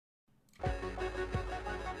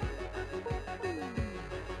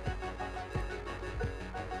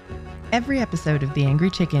Every episode of The Angry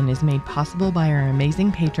Chicken is made possible by our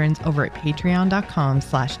amazing patrons over at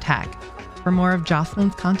patreon.com/tack. For more of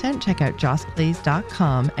Jocelyn's content, check out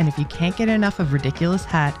jossplays.com. And if you can't get enough of Ridiculous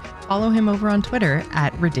Hat, follow him over on Twitter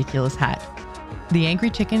at Ridiculous Hat. The Angry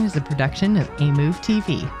Chicken is a production of A Move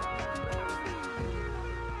TV.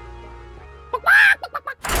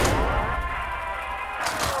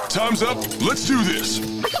 Time's up. Let's do this.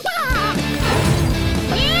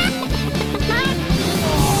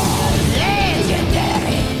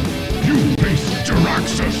 Legendary! You beast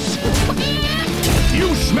Jaraxxus!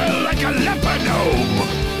 You smell like a leper gnome!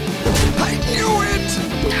 I knew it!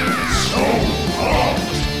 So hot!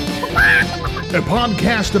 A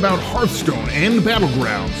podcast about Hearthstone and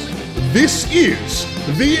Battlegrounds. This is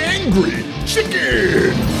The Angry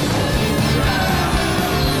Chicken!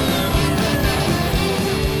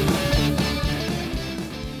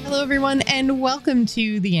 Hello, everyone, and welcome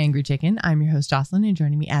to The Angry Chicken. I'm your host, Jocelyn, and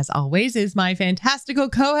joining me, as always, is my fantastical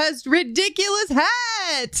co-host, Ridiculous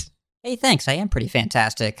Hat. Hey, thanks. I am pretty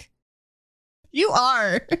fantastic. You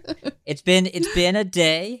are. It's been a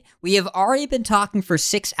day. We have already been talking for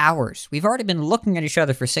 6 hours. We've already been looking at each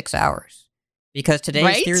other for 6 hours because today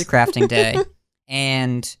is theorycrafting day,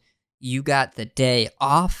 and you got the day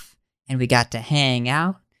off, and we got to hang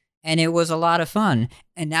out. And it was a lot of fun.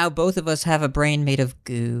 And now both of us have a brain made of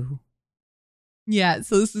goo. Yeah,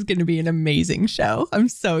 so this is going to be an amazing show. I'm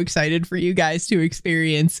so excited for you guys to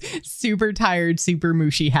experience super tired, super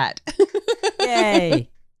mushy Hat.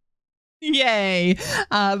 Yay! Yay!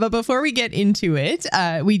 But before we get into it,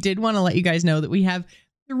 we did want to let you guys know that we have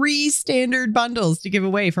 3 standard bundles to give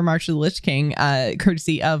away for March of the Lich King,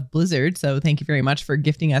 courtesy of Blizzard. So thank you very much for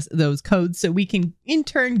gifting us those codes so we can in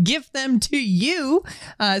turn gift them to you.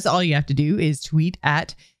 So all you have to do is tweet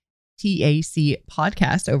at TAC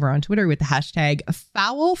podcast over on Twitter with the hashtag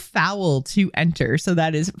foul to enter. So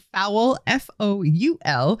that is foul,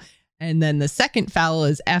 FOUL. And then the second foul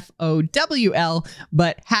is FOWL,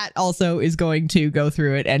 but Hat also is going to go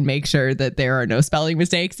through it and make sure that there are no spelling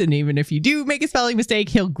mistakes. And even if you do make a spelling mistake,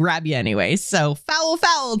 he'll grab you anyway. So foul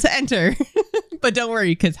to enter. But don't worry,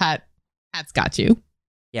 because Hat's got you.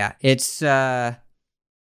 Yeah, it's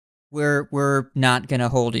we're not gonna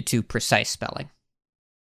hold it to precise spelling.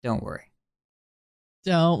 Don't worry.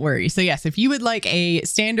 Don't worry. So yes, if you would like a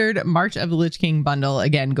standard March of the Lich King bundle,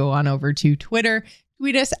 again, go on over to Twitter.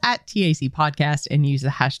 Tweet us at TAC Podcast and use the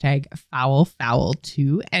hashtag foul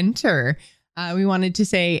to enter. We wanted to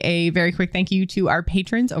say a very quick thank you to our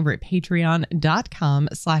patrons over at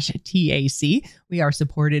patreon.com/TAC. We are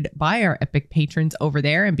supported by our epic patrons over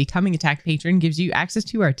there, and becoming a TAC patron gives you access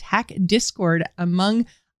to our TAC Discord, among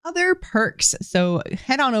other perks. So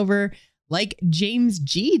head on over like James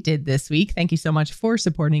G did this week. Thank you so much for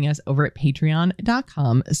supporting us over at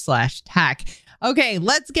patreon.com/TAC. Okay,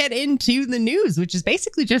 let's get into the news, which is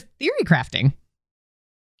basically just theory crafting.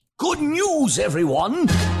 Good news, everyone!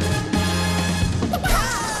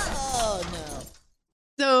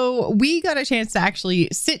 So we got a chance to actually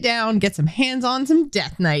sit down, get some hands on some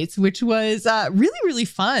Death Knights, which was really, really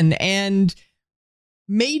fun and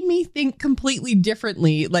made me think completely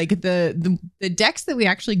differently. Like the decks that we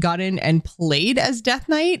actually got in and played as Death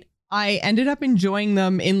Knight, I ended up enjoying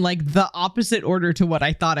them in like the opposite order to what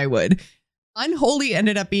I thought I would. Unholy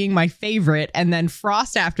ended up being my favorite, and then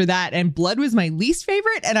Frost after that, and Blood was my least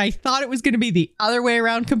favorite, and I thought it was going to be the other way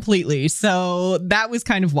around completely. So that was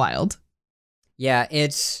kind of wild. Yeah,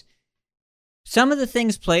 it's some of the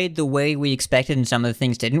things played the way we expected and some of the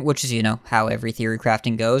things didn't, which is, how every theory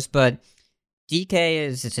crafting goes. But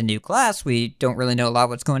DK it's a new class. We don't really know a lot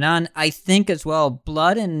what's going on. I think as well,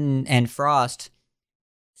 Blood and Frost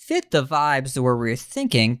fit the vibes the way we were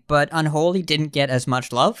thinking, but Unholy didn't get as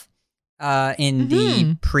much love in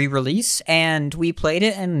the pre-release, and we played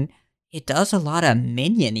it, and it does a lot of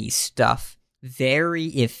minion-y stuff very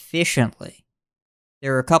efficiently.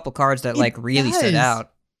 There are a couple cards that really stood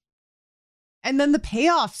out. And then the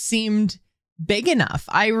payoff seemed big enough.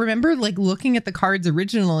 I remember looking at the cards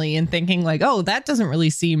originally and thinking oh, that doesn't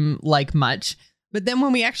really seem like much. But then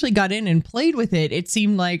when we actually got in and played with it, it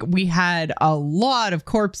seemed like we had a lot of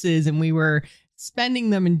corpses and we were spending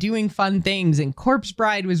them and doing fun things, and Corpse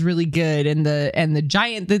Bride was really good, and the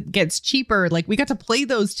giant that gets cheaper, we got to play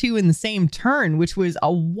those two in the same turn, which was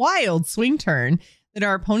a wild swing turn that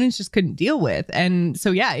our opponents just couldn't deal with. And so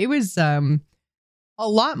yeah, it was a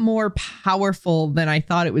lot more powerful than I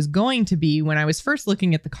thought it was going to be. When I was first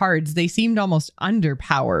looking at the cards, they seemed almost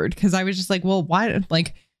underpowered, because I was just well, why,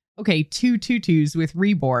 okay, 2 2/2s with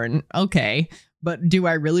Reborn, okay, but do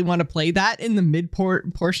I really want to play that in the mid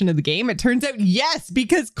portion of the game? It turns out yes,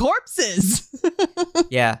 because corpses.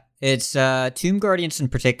 Yeah, It's Tomb Guardians in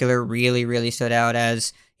particular really, really stood out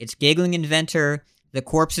as it's Giggling Inventor. The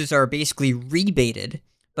corpses are basically rebated,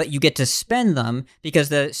 but you get to spend them because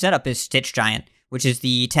the setup is Stitch Giant, which is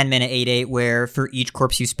the 10-mana 8/8 where for each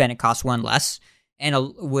corpse you spend, it costs one less.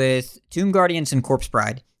 And with Tomb Guardians and Corpse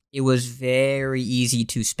Bride, it was very easy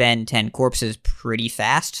to spend 10 corpses pretty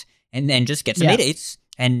fast and then just get some 8/8s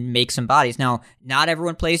and make some bodies. Now, not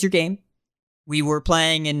everyone plays your game. We were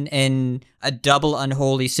playing in a double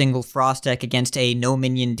unholy single Frost deck against a no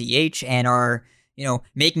minion DH and are,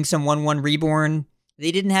 making some 1/1 reborn.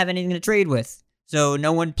 They didn't have anything to trade with. So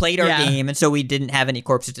no one played our game, and so we didn't have any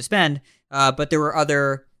corpses to spend. But there were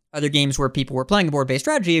other games where people were playing a board-based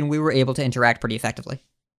strategy, and we were able to interact pretty effectively.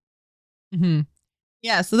 Mm-hmm.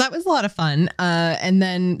 Yeah, so that was a lot of fun. And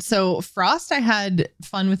then, so Frost, I had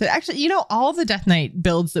fun with it. Actually, all the Death Knight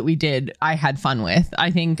builds that we did, I had fun with.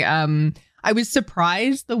 I think I was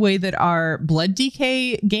surprised the way that our Blood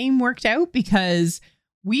DK game worked out because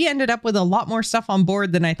we ended up with a lot more stuff on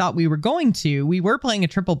board than I thought we were going to. We were playing a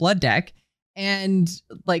triple blood deck. And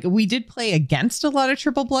we did play against a lot of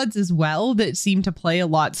triple bloods as well that seemed to play a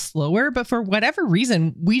lot slower. But for whatever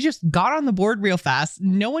reason, we just got on the board real fast.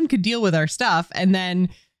 No one could deal with our stuff. And then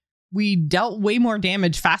we dealt way more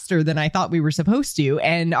damage faster than I thought we were supposed to.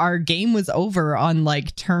 And our game was over on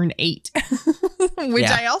turn 8, which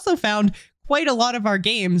I also found quite a lot of our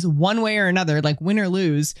games, one way or another, win or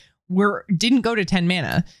lose, didn't go to 10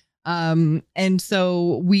 mana. And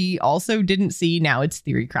so we also didn't see, now it's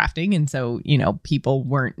theory crafting. And so, people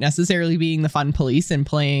weren't necessarily being the fun police and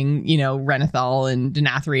playing, Renethal and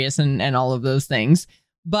Denathrius and all of those things.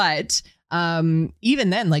 But, even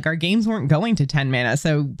then, our games weren't going to 10 mana.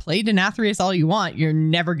 So play Denathrius all you want. You're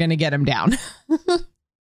never going to get him down.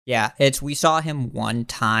 Yeah. We saw him one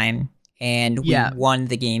time and we won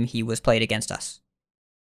the game he was played against us.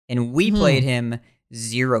 And we played him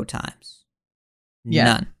 0 times.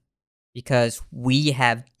 None. Because we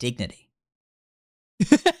have dignity.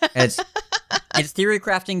 It's theory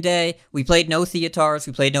crafting day. We played no Theatars.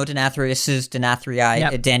 We played no Denathriuses,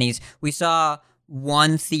 Denathrii, Denny's. We saw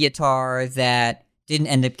one Theatar that didn't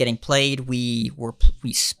end up getting played. We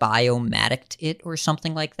spy-o-matic'd it or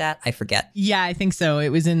something like that. I forget. Yeah, I think so. It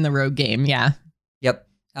was in the rogue game. Yeah. Yep.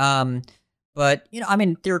 But,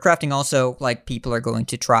 theory crafting also, people are going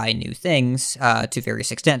to try new things to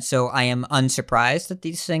various extents. So I am unsurprised that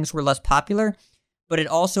these things were less popular, but it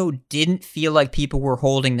also didn't feel like people were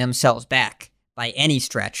holding themselves back by any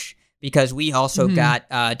stretch because we also got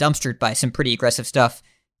dumpstered by some pretty aggressive stuff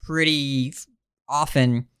pretty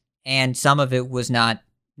often, and some of it was not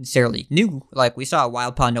necessarily new. We saw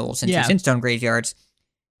Wild Paw Knolls and two Sinstone graveyards.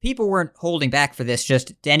 People weren't holding back for this,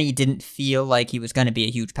 just Denny didn't feel like he was going to be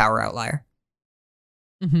a huge power outlier.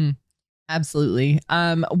 Mm-hmm. Absolutely.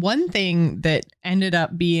 One thing that ended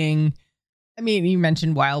up being, you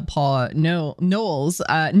mentioned Wild Paw Knolls,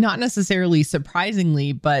 not necessarily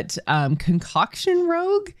surprisingly, but Concoction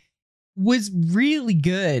Rogue was really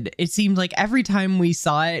good. It seemed like every time we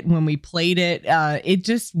saw it, when we played it, it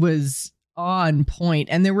just was on point.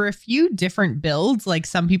 And there were a few different builds.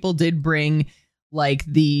 Some people did bring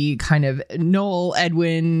the kind of Knoll,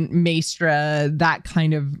 Edwin, Maestra, that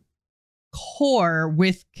kind of core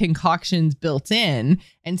with concoctions built in,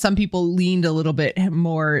 and some people leaned a little bit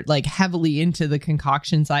more heavily into the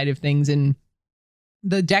concoction side of things. And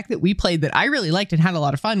the deck that we played that I really liked and had a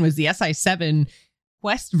lot of fun was the SI7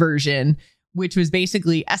 Quest version, which was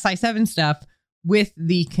basically SI7 stuff with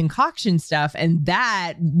the concoction stuff, and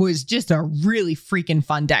that was just a really freaking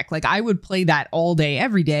fun deck. I would play that all day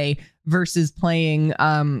every day versus playing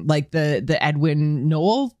the Edwin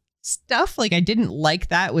Knoll stuff. I didn't like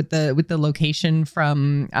that with the location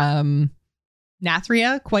from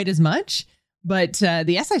Nathria quite as much, but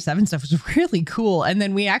the SI7 stuff was really cool. And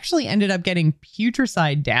then we actually ended up getting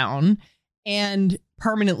Putricide down and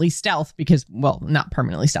permanently stealth because, well, not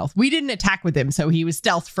permanently stealth. We didn't attack with him, so he was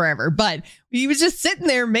stealth forever, but he was just sitting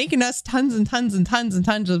there making us tons and tons and tons and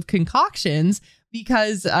tons of concoctions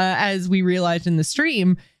because as we realized in the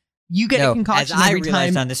stream, you get a concoction every time. As I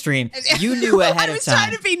realized on the stream, you knew ahead of time. I was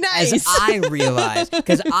trying to be nice. As I realized,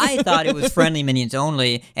 because I thought it was friendly minions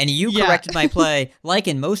only, and you corrected my play, like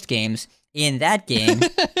in most games, in that game,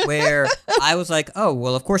 where I was like, oh,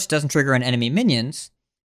 well, of course it doesn't trigger on enemy minions,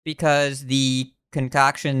 because the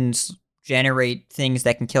concoctions generate things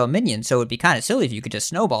that can kill minions, so it would be kind of silly if you could just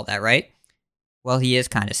snowball that, right? Well, he is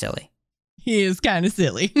kind of silly. He is kind of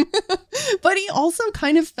silly. But he also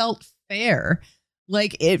kind of felt fair.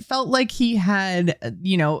 It felt like he had,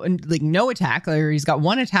 no attack, or he's got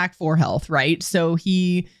 1 attack, 4 health, right? So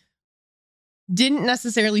he didn't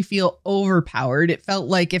necessarily feel overpowered. It felt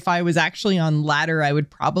like if I was actually on ladder, I would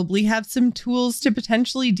probably have some tools to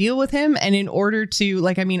potentially deal with him. And in order to,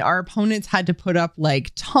 like, I mean, our opponents had to put up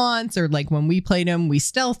like taunts, or like when we played him, we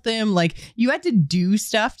stealthed him. Like, you had to do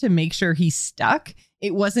stuff to make sure he stuck.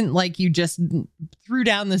 It wasn't like you just threw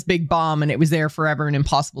down this big bomb and it was there forever and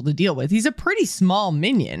impossible to deal with. He's a pretty small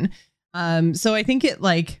minion. So I think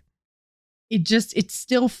it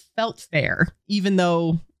still felt fair, even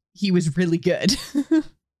though he was really good.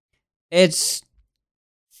 It's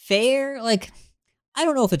fair. Like, I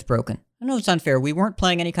don't know if it's broken. I know it's unfair. We weren't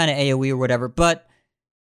playing any kind of AoE or whatever, but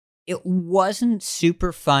it wasn't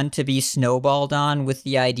super fun to be snowballed on with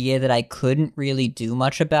the idea that I couldn't really do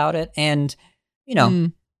much about it. And, you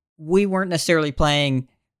know, we weren't necessarily playing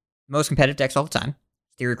most competitive decks all the time.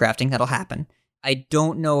 Theorycrafting, that'll happen. I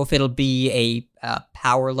don't know if it'll be a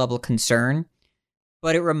power level concern,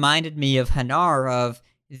 but it reminded me of Hanar of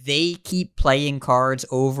they keep playing cards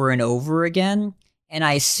over and over again, and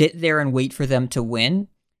I sit there and wait for them to win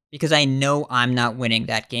because I know I'm not winning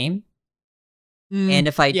that game. And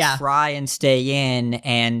if I try and stay in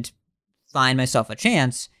and find myself a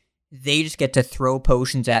chance, they just get to throw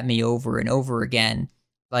potions at me over and over again,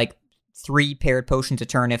 like 3 paired potions a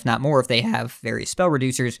turn, if not more, if they have various spell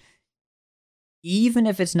reducers. Even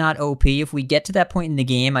if it's not OP, if we get to that point in the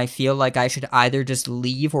game, I feel like I should either just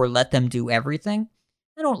leave or let them do everything.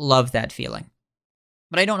 I don't love that feeling.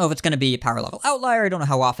 But I don't know if it's going to be a power level outlier. I don't know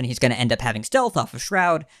how often he's going to end up having stealth off of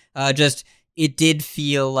Shroud. It did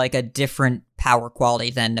feel like a different power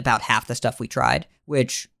quality than about half the stuff we tried,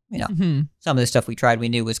 which, you know, some of the stuff we tried we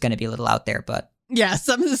knew was going to be a little out there, but... Yeah,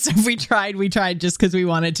 some of the stuff we tried just because we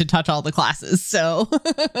wanted to touch all the classes. So,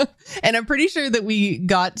 and I'm pretty sure that we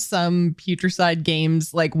got some Putricide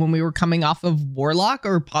games like when we were coming off of Warlock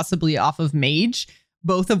or possibly off of Mage,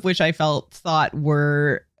 both of which I thought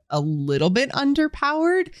were a little bit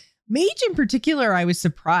underpowered. Mage in particular, I was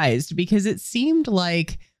surprised because it seemed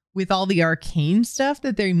like with all the arcane stuff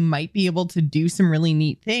that they might be able to do some really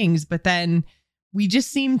neat things, but then we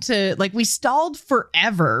just seemed to, like, we stalled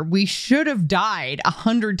forever. We should have died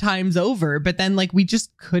 100 times over, but then, like, we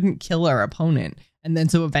just couldn't kill our opponent. And then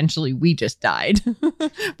so eventually we just died.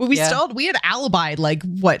 But we stalled. We had Alibi, like,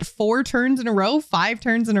 what, 4 turns in a row? 5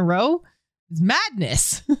 turns in a row? It's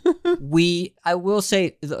madness. I will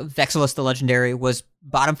say, Vexilus the Legendary was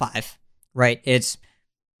bottom 5, right? It's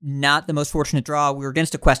not the most fortunate draw. We were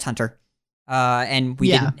against a Quest Hunter, and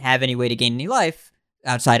we didn't have any way to gain any life.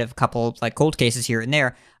 Outside of a couple like cold cases here and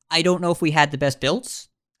there. I don't know if we had the best builds.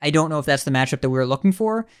 I don't know if that's the matchup that we were looking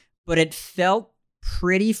for, but it felt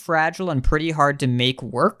pretty fragile and pretty hard to make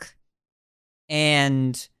work.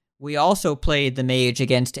 And we also played the mage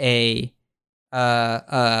against a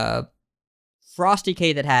Frosty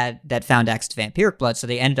K that found access to vampiric blood, so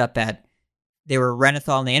they were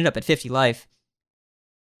Renethal and they ended up at 50 life.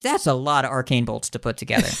 That's a lot of arcane bolts to put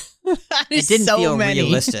together. It didn't feel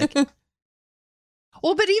realistic.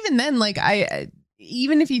 Well, but even then, like,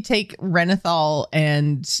 even if you take Renethal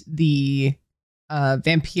and the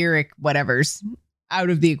vampiric whatevers out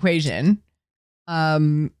of the equation,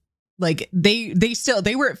 like they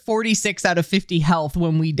were at 46 out of 50 health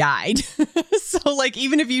when we died. So like,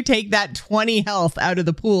 even if you take that 20 health out of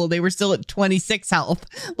the pool, they were still at 26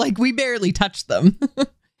 health. Like, we barely touched them.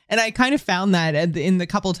 And I kind of found that in the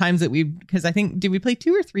couple times that because I think, did we play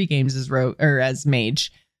 2 or 3 games as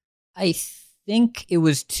mage? I think it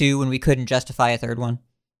was 2 and we couldn't justify a 3rd one.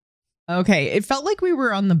 Okay, it felt like we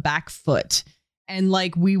were on the back foot and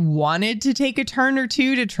like we wanted to take a turn or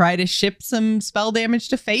 2 to try to ship some spell damage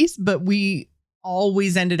to face, but we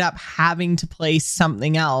always ended up having to play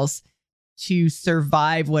something else to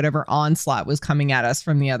survive whatever onslaught was coming at us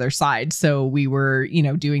from the other side. So we were,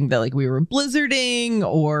 doing we were blizzarding,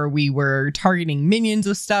 or we were targeting minions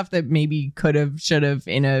with stuff that maybe should have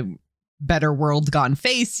in a better world gone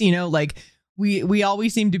face, like we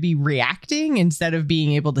always seem to be reacting instead of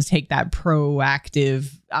being able to take that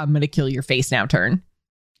proactive, I'm going to kill your face now turn.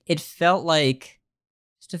 It felt like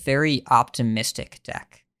just a very optimistic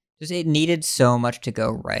deck. Just it needed so much to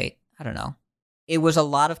go right. I don't know. It was a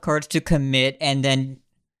lot of cards to commit and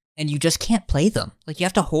you just can't play them. Like, you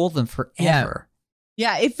have to hold them forever.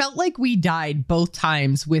 Yeah, it felt like we died both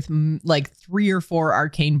times with like 3 or 4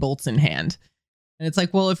 arcane bolts in hand. And it's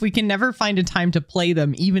like, well, if we can never find a time to play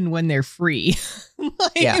them, even when they're free,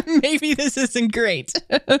 maybe this isn't great.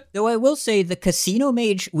 Though I will say the Casino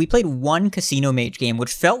Mage, we played 1 Casino Mage game,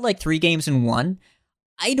 which felt like 3 games in 1.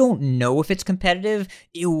 I don't know if it's competitive.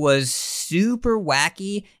 It was super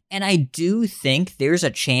wacky, and I do think there's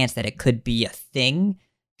a chance that it could be a thing.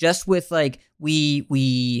 Just with, like,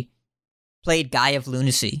 we played Guy of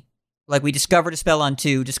Lunacy. Like, we discovered a spell on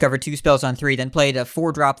 2, discovered 2 spells on 3, then played a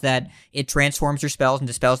 4-drop that it transforms your spells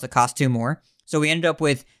into spells that cost 2 more. So we ended up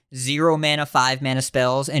with 0 mana, 5 mana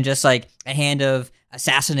spells, and just, like, a hand of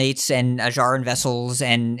Assassinates and Ajaran Vessels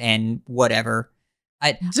and whatever.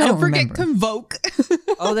 I don't forget remember. Convoke.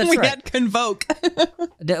 Oh, that's we right. had Convoke.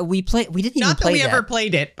 We didn't even play that. Not that we ever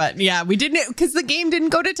played it, but yeah, we didn't, because the game didn't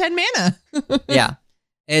go to 10 mana. Yeah.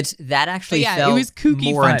 That actually yeah, felt it was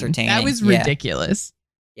kooky more fun. entertaining. That was ridiculous.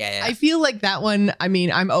 Yeah. I feel like that one, I mean,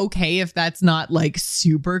 I'm okay if that's not like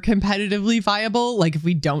super competitively viable. Like if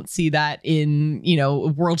we don't see that in,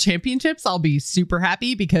 world championships, I'll be super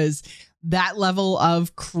happy, because that level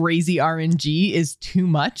of crazy RNG is too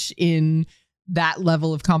much in that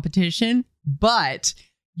level of competition. But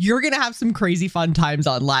you're going to have some crazy fun times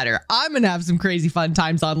on ladder. I'm going to have some crazy fun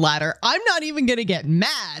times on ladder. I'm not even going to get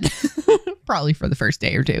mad, probably for the first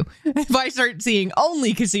day or two. If I start seeing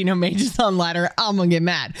only casino mages on ladder, I'm going to get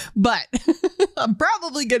mad. But I'm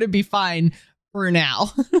probably going to be fine for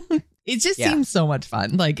now. It just seems so much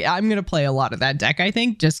fun. Like, I'm going to play a lot of that deck, I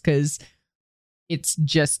think, just because it's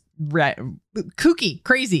just kooky,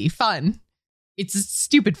 crazy, fun. It's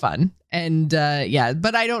stupid fun. And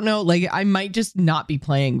but I don't know, like, I might just not be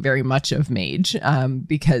playing very much of Mage,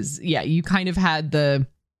 because you kind of had the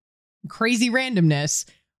crazy randomness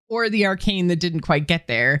or the arcane that didn't quite get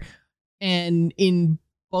there. And in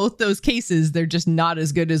both those cases, they're just not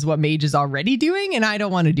as good as what Mage is already doing. And I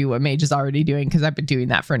don't want to do what Mage is already doing, because I've been doing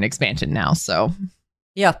that for an expansion now. So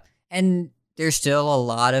yeah. And there's still a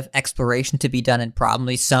lot of exploration to be done, and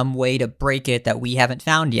probably some way to break it that we haven't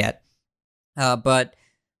found yet. But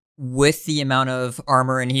with the amount of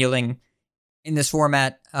armor and healing in this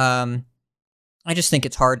format, I just think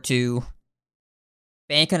it's hard to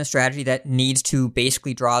bank on a strategy that needs to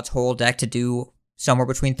basically draw its whole deck to do somewhere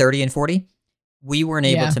between 30 and 40. We weren't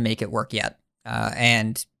able to make it work yet,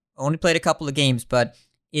 and only played a couple of games, but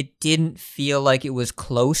it didn't feel like it was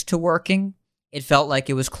close to working. It felt like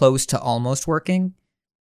it was close to almost working.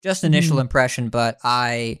 Just initial impression, but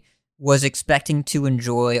I was expecting to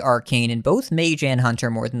enjoy Arcane in both Mage and Hunter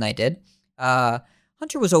more than I did.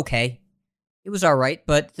 Hunter was okay. It was all right,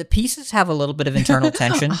 but the pieces have a little bit of internal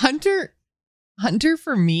tension. Hunter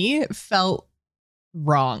for me felt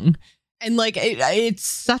wrong. And like, it's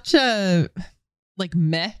such a like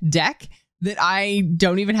meh deck that I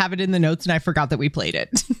don't even have it in the notes, and I forgot that we played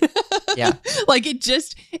it. Yeah. Like it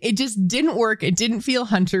just didn't work. It didn't feel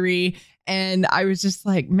huntery. And I was just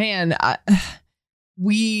like, man,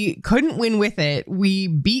 we couldn't win with it. We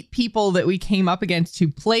beat people that we came up against who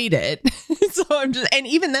played it. So and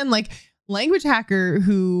even then, like, Language Hacker,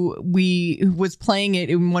 who was playing it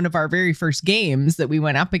in one of our very first games that we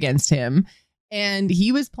went up against him, and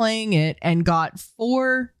he was playing it and got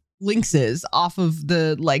 4 Lynxes off of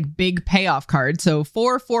the like big payoff card. So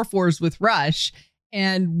 4 4/4s with Rush,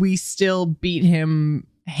 and we still beat him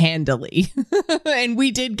handily. And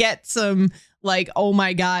we did get some like, oh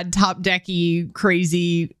my god, top decky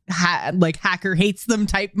crazy like hacker hates them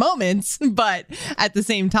type moments, but at the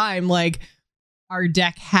same time, like, our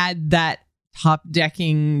deck had that top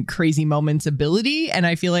decking crazy moments ability. And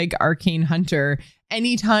I feel like Arcane Hunter,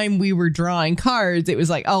 anytime we were drawing cards, it was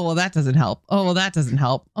like, oh well, that doesn't help, oh well, that doesn't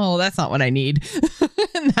help, oh that's not what I need.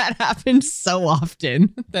 And that happened so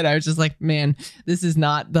often that I was just like, man, this is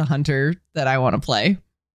not the Hunter that I want to play.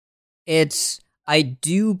 I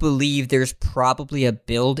do believe there's probably a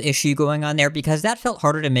build issue going on there, because that felt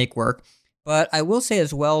harder to make work. But I will say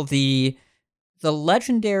as well, the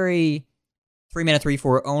legendary 3 mana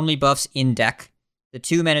 3/4 only buffs in deck. The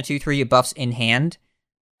 2 mana 2/3 buffs in hand.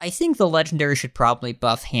 I think the legendary should probably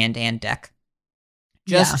buff hand and deck.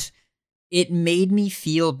 It made me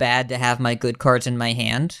feel bad to have my good cards in my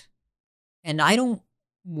hand, and I don't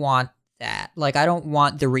want that. Like, I don't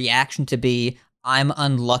want the reaction to be, I'm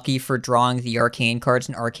unlucky for drawing the arcane cards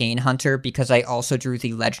in Arcane Hunter because I also drew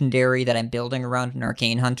the legendary that I'm building around an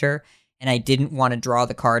Arcane Hunter, and I didn't want to draw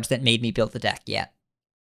the cards that made me build the deck yet.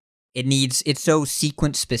 It's so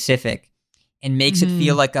sequence specific and makes it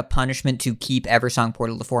feel like a punishment to keep Eversong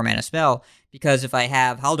Portal, the 4 mana spell, because if I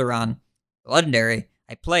have Haldoran, the legendary,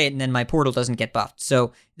 I play it and then my portal doesn't get buffed.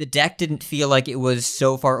 So the deck didn't feel like it was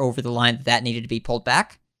so far over the line that needed to be pulled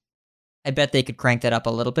back. I bet they could crank that up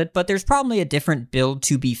a little bit, but there's probably a different build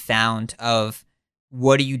to be found of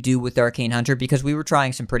what do you do with Arcane Hunter, because we were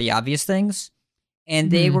trying some pretty obvious things,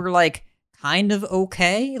 and they were like kind of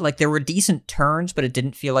okay. Like, there were decent turns, but it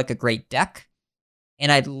didn't feel like a great deck.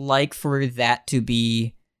 And I'd like for that to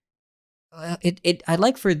be I'd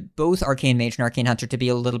like for both Arcane Mage and Arcane Hunter to be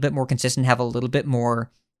a little bit more consistent, have a little bit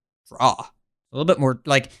more draw, a little bit more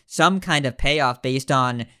like some kind of payoff based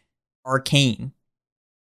on Arcane.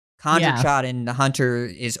 Conjured Shot in the Hunter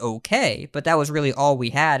is okay, but that was really all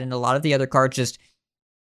we had, and a lot of the other cards just,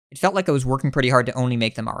 it felt like I was working pretty hard to only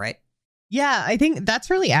make them all right. Yeah, I think that's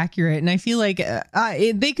really accurate. And I feel like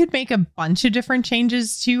they could make a bunch of different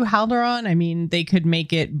changes to Haldoran. I mean, they could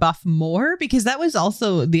make it buff more, because that was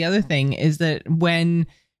also the other thing, is that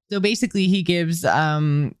so basically he gives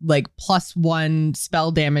like +1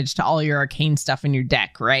 spell damage to all your arcane stuff in your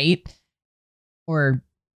deck, right? Or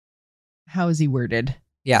how is he worded?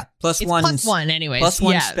 Yeah, it's +1 anyways.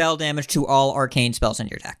 +1 spell damage to all arcane spells in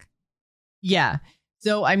your deck. Yeah.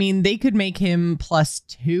 So, I mean, they could make him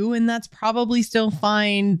 +2, and that's probably still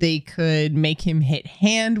fine. They could make him hit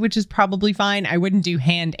hand, which is probably fine. I wouldn't do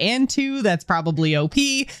hand and 2. That's probably OP.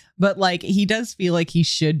 But, like, he does feel like he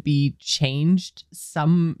should be changed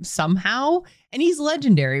somehow. And he's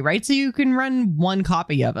legendary, right? So you can run 1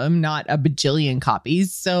 copy of him, not a bajillion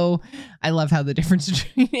copies. So I love how the difference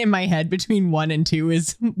in my head between 1 and 2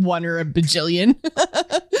 is 1 or a bajillion.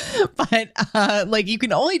 But, like, you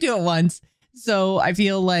can only do it once. So I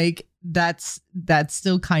feel like that's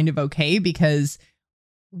still kind of okay, because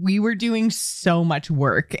we were doing so much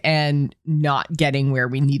work and not getting where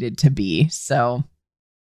we needed to be. So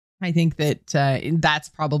I think that that's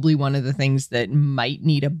probably one of the things that might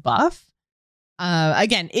need a buff.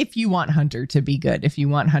 Again, if you want Hunter to be good, if you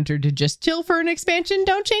want Hunter to just chill for an expansion,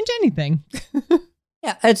 don't change anything.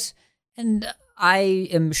 Yeah, and I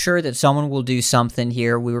am sure that someone will do something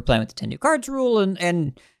here. We were playing with the 10 new cards rule,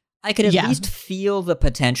 and I could at least feel the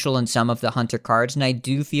potential in some of the Hunter cards, and I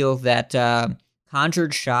do feel that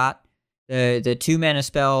Conjured Shot, the 2-mana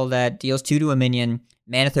spell that deals 2 to a minion,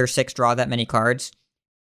 Mana Thirst 6, draw that many cards.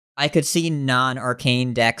 I could see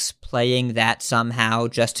non-arcane decks playing that somehow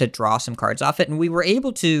just to draw some cards off it, and we were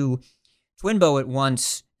able to Twin Bow it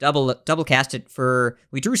once, double cast it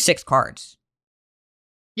we drew 6 cards.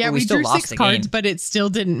 Yeah, we drew 6 cards, but it still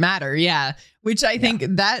didn't matter. Yeah, which I think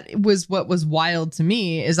that was what was wild to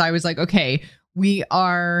me, is I was like, okay, we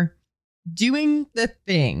are doing the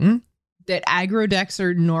thing that aggro decks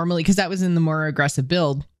are normally, because that was in the more aggressive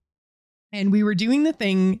build. And we were doing the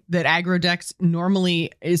thing that aggro decks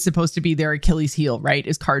normally is supposed to be their Achilles heel, right?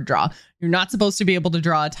 Is card draw. You're not supposed to be able to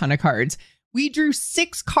draw a ton of cards. We drew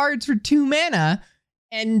 6 cards for 2 mana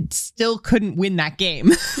and still couldn't win that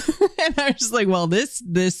game. And I was just like, well, this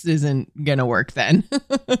isn't going to work then.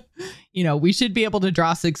 You know, we should be able to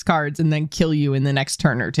draw 6 cards and then kill you in the next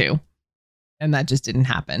turn or 2. And that just didn't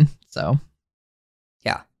happen. So,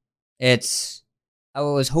 yeah, I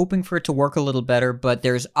was hoping for it to work a little better, but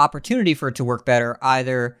there's opportunity for it to work better,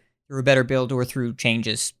 either through a better build or through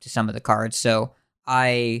changes to some of the cards. So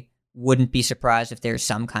I wouldn't be surprised if there's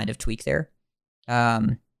some kind of tweak there.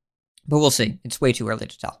 But we'll see. It's way too early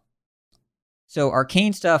to tell. So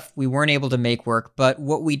arcane stuff, we weren't able to make work, but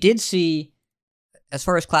what we did see, as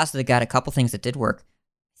far as classes that got a couple things that did work,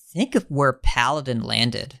 think of where Paladin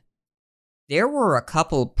landed. There were a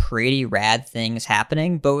couple pretty rad things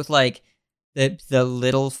happening, both like the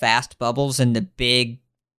little fast bubbles and the big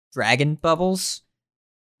dragon bubbles.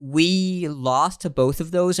 We lost to both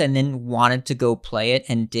of those and then wanted to go play it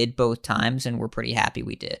and did both times, and we're pretty happy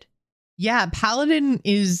we did. Yeah, Paladin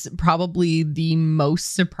is probably the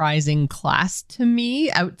most surprising class to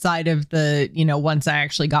me outside of the, once I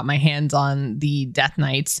actually got my hands on the Death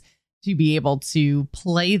Knights to be able to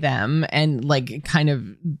play them. And like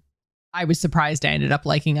I was surprised I ended up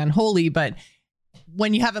liking Unholy, but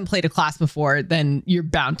when you haven't played a class before, then you're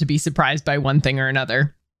bound to be surprised by one thing or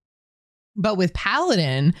another. But with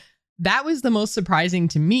Paladin, that was the most surprising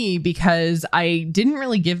to me because I didn't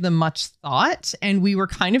really give them much thought. And we were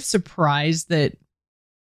kind of surprised that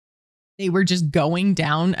they were just going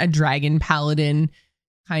down a Dragon Paladin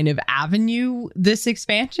kind of avenue this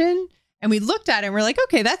expansion. And we looked at it and we're like,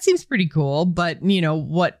 okay, that seems pretty cool. But,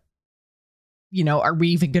 are we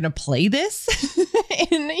even going to play this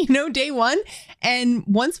in, day one? And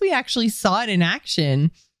once we actually saw it in action,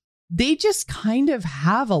 they just kind of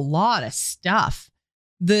have a lot of stuff.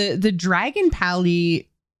 The Dragon Pally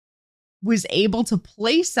was able to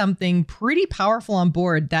play something pretty powerful on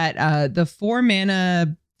board that the 4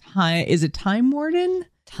 mana is it Time Warden?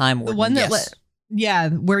 Time Warden, the one that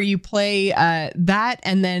yes. Where you play that,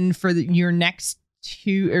 and then for your next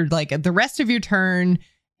 2 or like the rest of your turn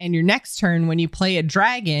and your next turn, when you play a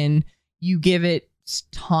dragon, you give it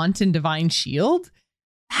Taunt and Divine Shield.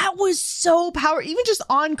 That was so powerful, even just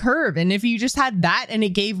on curve. And if you just had that and it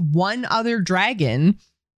gave one other dragon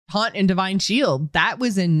Taunt and Divine Shield, that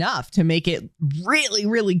was enough to make it really,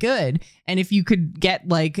 really good. And if you could get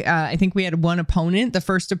I think we had one opponent, the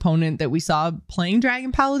first opponent that we saw playing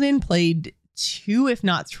Dragon Paladin played 2, if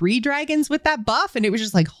not 3 dragons with that buff. And it was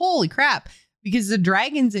just like, holy crap. because the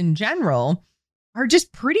dragons in general are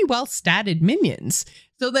just pretty well statted minions.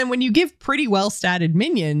 So then when you give pretty well statted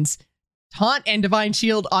minions Taunt and Divine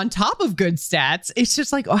Shield on top of good stats, it's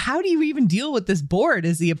just like, oh, how do you even deal with this board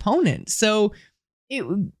as the opponent? So it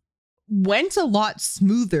went a lot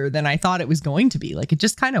smoother than I thought it was going to be. Like, it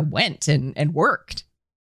just kind of went and worked.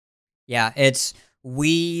 Yeah,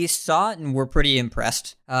 we saw it and we're pretty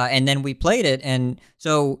impressed. And then we played it, and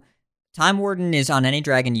so Time Warden is on any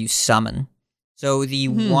dragon you summon. So the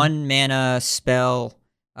 1 mana spell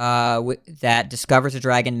that discovers a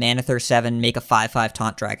dragon, mana Thirst 7, make a 5/5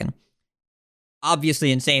 taunt dragon.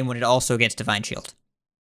 Obviously insane when it also gets Divine Shield.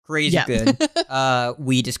 Crazy good.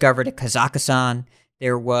 We discovered a Kazakhstan.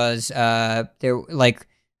 There was I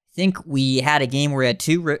think we had a game where we had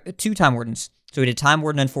two Time Wardens. So we did Time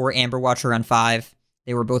Warden on 4, Amber Watcher on 5.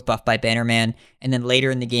 They were both buffed by Bannerman. And then later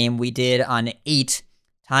in the game, we did on 8,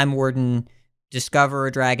 Time Warden, discover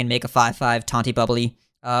a dragon, make a 5/5 Taunty Bubbly,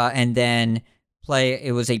 and then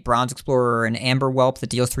it was a Bronze Explorer and Amber Whelp that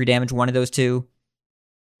deals 3 damage, one of those two.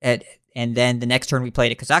 And then the next turn we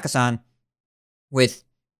played a Kazakhstan with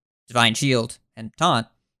Divine Shield and Taunt,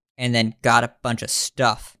 and then got a bunch of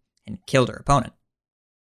stuff and killed her opponent.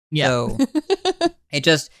 Yeah. So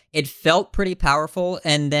it felt pretty powerful.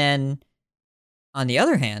 And then on the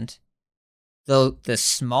other hand, the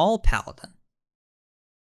small paladin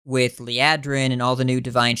with Liadrin and all the new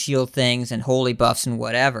Divine Shield things and holy buffs and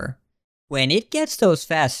whatever, when it gets those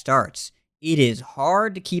fast starts, it is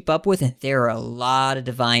hard to keep up with, and there are a lot of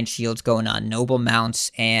Divine Shields going on. Noble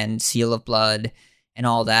Mounts and Seal of Blood and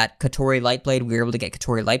all that. Katori Lightblade, we were able to get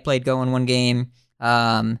Katori Lightblade going one game.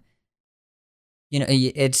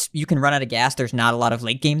 You can run out of gas. There's not a lot of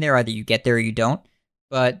late game there. Either you get there or you don't.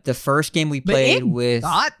 But the first game we played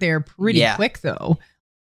got there pretty quick, though.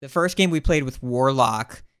 The first game we played with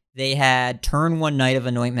Warlock, they had turn 1 Knight of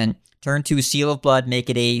Anointment, turn 2 Seal of Blood, make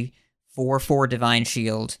it a 4/4 Divine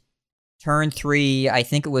Shield. Turn 3, I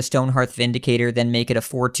think it was Stonehearth Vindicator, then make it a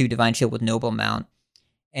 4/2 Divine Shield with Noble Mount.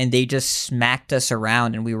 And they just smacked us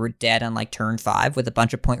around, and we were dead on like turn 5 with a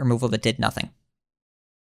bunch of point removal that did nothing.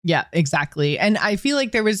 Yeah, exactly. And I feel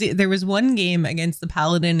like there was one game against the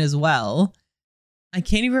Paladin as well. I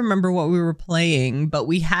can't even remember what we were playing, but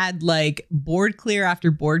we had like board clear after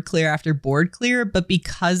board clear after board clear. But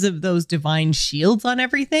because of those Divine Shields on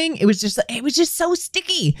everything, it was just so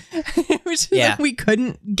sticky. It was just like we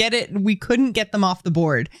couldn't get it. We couldn't get them off the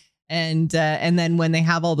board. And then when they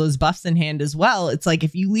have all those buffs in hand as well, it's like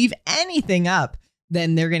if you leave anything up,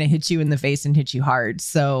 then they're going to hit you in the face and hit you hard.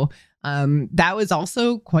 So that was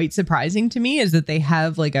also quite surprising to me, is that they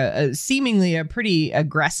have like a seemingly a pretty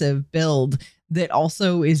aggressive build that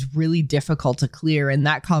also is really difficult to clear. And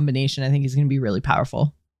that combination, I think, is going to be really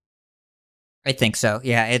powerful. I think so.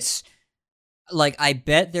 Yeah, it's like, I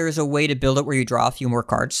bet there's a way to build it where you draw a few more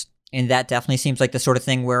cards. And that definitely seems like the sort of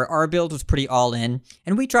thing where our build was pretty all in.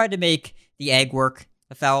 And we tried to make the egg work,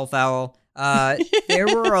 a foul. There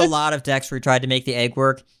were a lot of decks where we tried to make the egg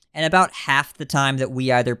work. And about half the time that we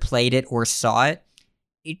either played it or saw it,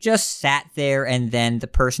 it just sat there, and then the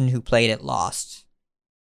person who played it lost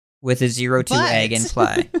with a 0/2 egg in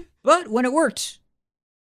play. But when it worked.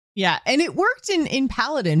 Yeah, and it worked in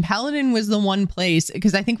Paladin. Paladin was the one place,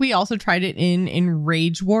 because I think we also tried it in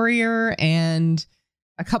Rage Warrior and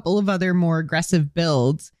a couple of other more aggressive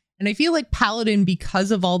builds. And I feel like Paladin,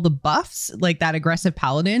 because of all the buffs, like that aggressive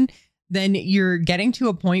Paladin, then you're getting to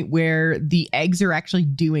a point where the eggs are actually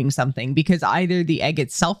doing something, because either the egg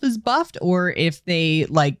itself is buffed, or if they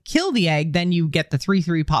like kill the egg, then you get the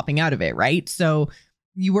 3/3 popping out of it, right? So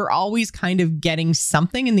you were always kind of getting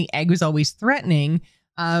something, and the egg was always threatening.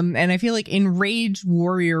 And I feel like in Rage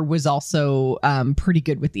Warrior was also pretty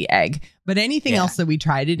good with the egg. But anything else that we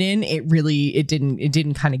tried it in, it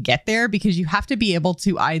didn't kind of get there, because you have to be able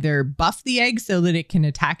to either buff the egg so that it can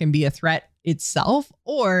attack and be a threat itself,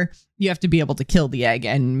 or you have to be able to kill the egg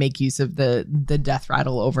and make use of the death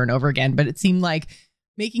rattle over and over again. But it seemed like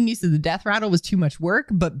making use of the death rattle was too much work,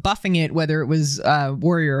 but buffing it, whether it was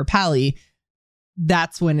Warrior or Pally,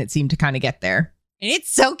 that's when it seemed to kind of get there. And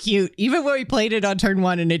it's so cute. Even when we played it on turn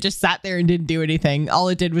 1 and it just sat there and didn't do anything, all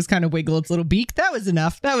it did was kind of wiggle its little beak. That was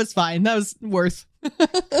enough. That was fine. That was worth.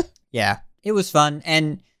 Yeah, it was fun.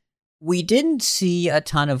 And we didn't see a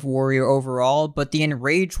ton of Warrior overall, but the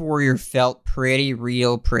Enraged Warrior felt pretty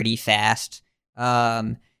real, pretty fast.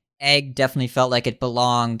 Egg definitely felt like it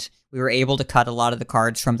belonged. We were able to cut a lot of the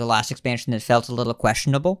cards from the last expansion that felt a little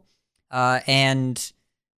questionable. And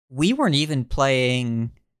we weren't even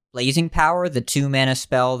playing Blazing Power, the 2-mana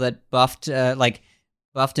spell that buffed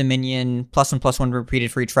a minion +1/+1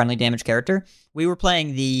 repeated for each friendly damage character. We were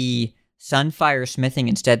playing the Sunfire Smithing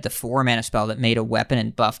instead, the 4-mana spell that made a weapon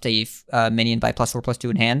and buffed a minion by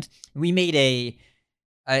 +4/+2 in hand. We made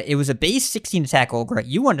it was a base 16 attack Olgra.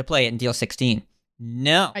 You wanted to play it and deal 16.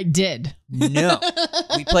 No. I did. No.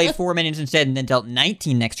 We played 4 minions instead and then dealt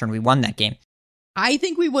 19 next turn. We won that game. I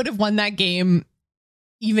think we would have won that game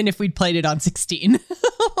even if we'd played it on 16.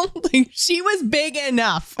 Like, she was big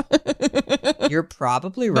enough. You're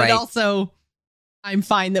probably right. But also, I'm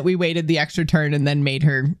fine that we waited the extra turn and then made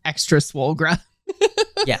her extra Swolgra.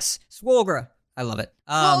 Yes. Swolgra. I love it.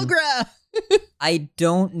 Swolgra! I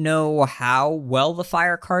don't know how well the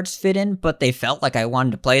fire cards fit in, but they felt like I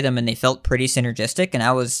wanted to play them and they felt pretty synergistic, and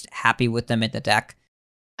I was happy with them in the deck.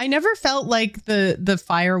 I never felt like the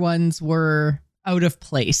fire ones were out of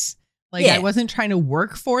place. Like, Yeah. I wasn't trying to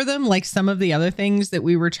work for them like some of the other things that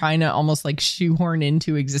we were trying to almost like shoehorn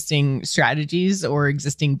into existing strategies or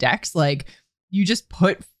existing decks. Like, you just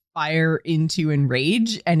put fire into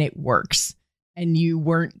Enrage and it works. And you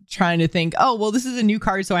weren't trying to think, oh, well, this is a new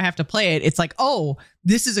card, so I have to play it. It's like, oh,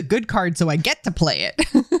 this is a good card, so I get to play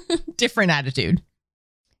it. Different attitude.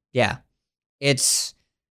 Yeah.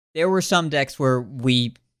 There were some decks where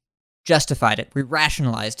we justified it. We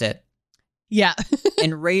rationalized it. Yeah.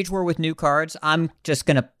 And Rage War with new cards, I'm just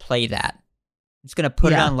going to play that. I'm just going to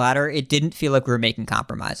put it on ladder. It didn't feel like we were making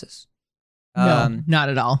compromises. No, not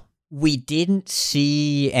at all. We didn't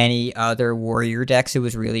see any other warrior decks. It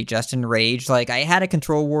was really just Enrage. Like, I had a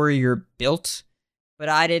control warrior built, but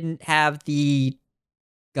I didn't have the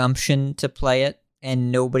gumption to play it, and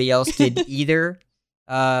nobody else did either.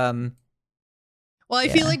 Well, I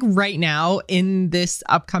feel like right now in this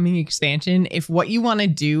upcoming expansion, if what you want to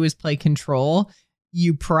do is play control,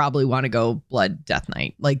 you probably want to go Blood Death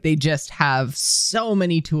Knight. Like, they just have so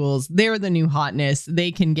many tools. They're the new hotness.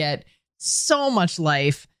 They can get so much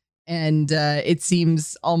life. And it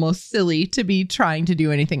seems almost silly to be trying to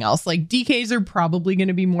do anything else. Like, DKs are probably going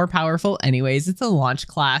to be more powerful anyways. It's a launch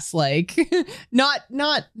class, like not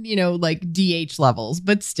like DH levels,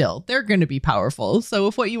 but still they're going to be powerful. So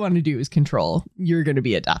if what you want to do is control, you're going to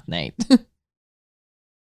be a Death Knight.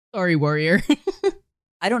 Sorry, warrior.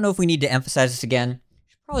 I don't know if we need to emphasize this again.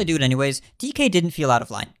 Should probably do it anyways. DK didn't feel out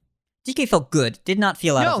of line. DK felt good. Did not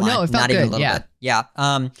feel out of line. No, it felt not good. even a little bit.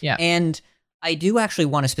 Yeah. And I do actually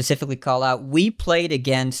want to specifically call out, we played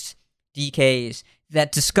against DKs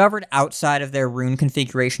that discovered outside of their rune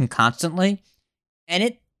configuration constantly, and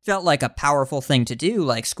it felt like a powerful thing to do.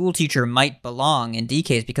 Like, School Teacher might belong in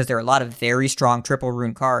DKs because there are a lot of very strong triple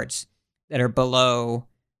rune cards that are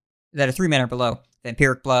 3 mana or below.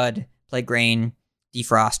 Vampiric Blood, Plague Rain,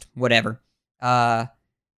 Defrost, whatever. But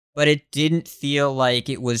it didn't feel like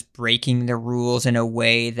it was breaking the rules in a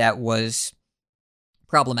way that was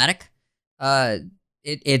problematic. I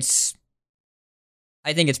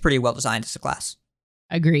think it's pretty well designed as a class.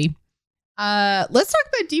 Agree. Let's talk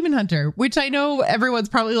about Demon Hunter, which I know everyone's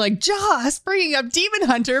probably like, Joss, bringing up Demon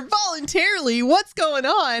Hunter voluntarily. What's going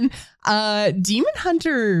on? Demon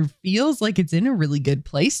Hunter feels like it's in a really good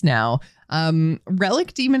place now.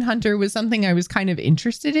 Relic Demon Hunter was something I was kind of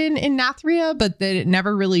interested in Nathria, but that it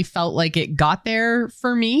never really felt like it got there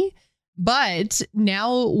for me. But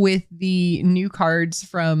now with the new cards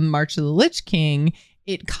from March of the Lich King,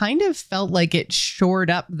 it kind of felt like it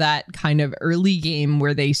shored up that kind of early game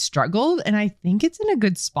where they struggled. And I think it's in a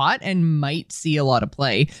good spot and might see a lot of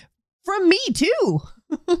play from me too.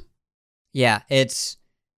 Yeah, it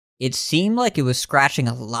seemed like it was scratching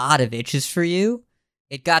a lot of itches for you.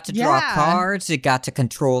 It got to draw cards, it got to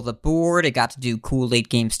control the board, it got to do cool late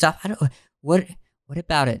game stuff. What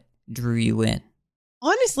about it drew you in?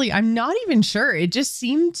 Honestly, I'm not even sure. It just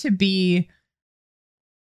seemed to be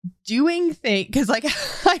doing things because, like,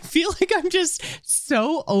 I feel like I'm just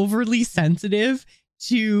so overly sensitive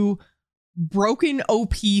to broken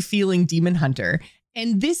OP feeling Demon Hunter.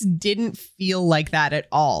 And this didn't feel like that at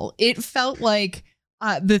all. It felt like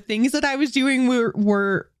the things that I was doing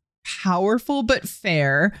were powerful but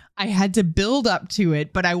fair. I had to build up to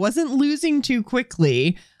it, but I wasn't losing too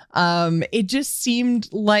quickly. It just seemed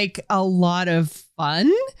like a lot of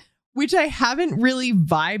fun, which I haven't really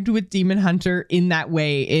vibed with Demon Hunter in that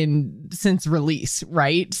way since release,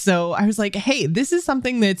 right? So I was like, hey, this is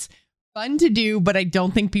something that's fun to do, but I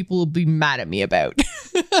don't think people will be mad at me about.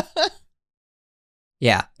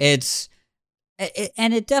 Yeah, and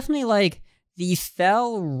it definitely, like, the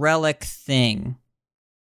Fel Relic thing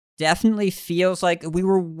definitely feels like we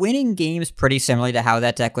were winning games pretty similarly to how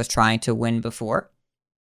that deck was trying to win before.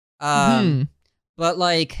 But,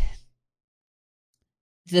 like,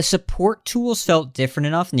 the support tools felt different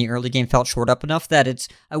enough and the early game felt short up enough that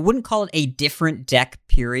I wouldn't call it a different deck,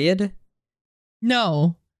 period.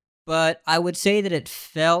 No. but I would say that it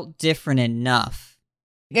felt different enough.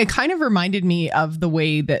 It kind of reminded me of the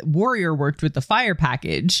way that Warrior worked with the fire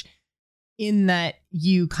package, in that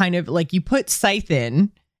you kind of like you put Scythe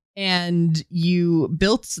in and you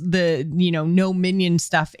built the, no minion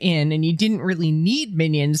stuff in, and you didn't really need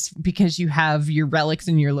minions because you have your relics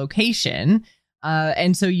in your location.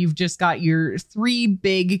 And so you've just got your 3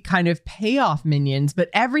 big kind of payoff minions, but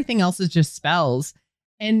everything else is just spells.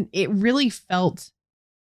 And it really felt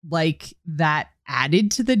like that added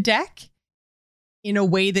to the deck in a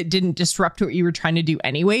way that didn't disrupt what you were trying to do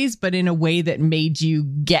anyways, but in a way that made you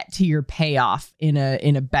get to your payoff in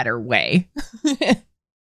a better way.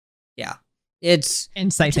 Yeah.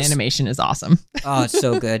 And Scythe animation is awesome. Oh, it's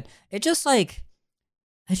so good. It just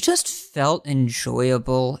felt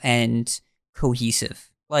enjoyable and cohesive.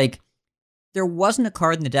 Like, there wasn't a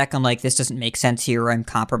card in the deck I'm like, this doesn't make sense here, or I'm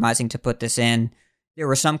compromising to put this in. There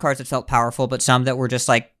were some cards that felt powerful, but some that were just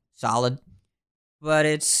like solid. But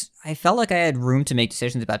I felt like I had room to make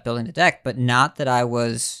decisions about building the deck, but not that I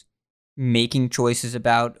was making choices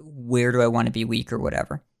about where do I want to be weak or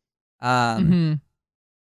whatever. DH,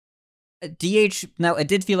 now it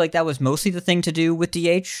did feel like that was mostly the thing to do with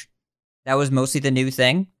DH. That was mostly the new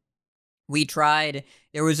thing. We tried,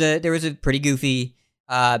 there was a pretty goofy,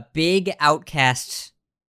 big Outcast,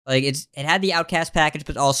 like it had the Outcast package,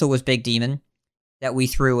 but also was Big Demon that we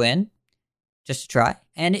threw in just to try.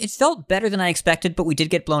 And it felt better than I expected, but we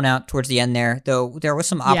did get blown out towards the end there, though there was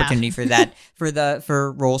some opportunity for that,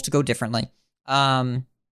 for roles to go differently. I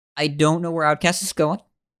don't know where Outcast is going.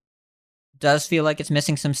 Does feel like it's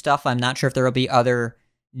missing some stuff. I'm not sure if there will be other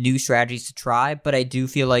new strategies to try, but I do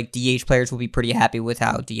feel like DH players will be pretty happy with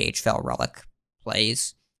how DH Fel Relic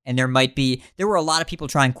plays. And there were a lot of people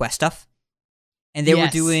trying quest stuff, and they were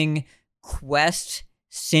doing quest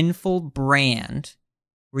Sinful Brand,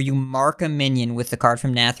 where you mark a minion with the card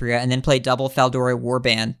from Nathria and then play double Faldore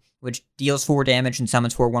Warband, which deals 4 damage and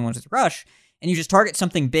summons 4 1/1s with Rush, and you just target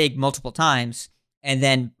something big multiple times and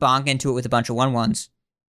then bonk into it with a bunch of 1/1s.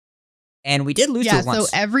 And we did lose to it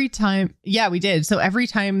once. So every time, we did. So every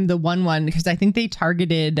time the 1/1, because I think they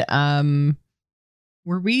targeted, that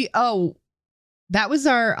was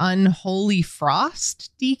our Unholy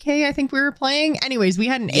Frost DK, I think we were playing. Anyways, we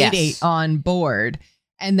had an 8/8 on board.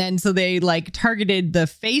 And then so they like targeted the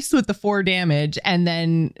face with the 4 damage and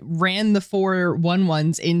then ran the 4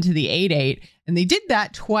 1/1s into the 8/8. And they did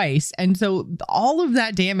that twice. And so all of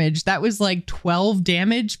that damage, that was like 12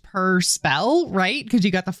 damage per spell, right? Because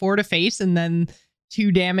you got the 4 to face and then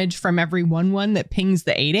 2 damage from every 1/1 that pings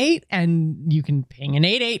the 8/8. And you can ping an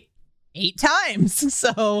 8/8 8 times.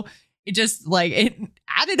 So it just like it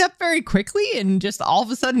added up very quickly. And just all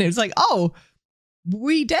of a sudden it was like, oh,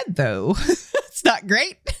 we dead though. It's not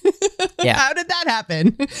great. Yeah. How did that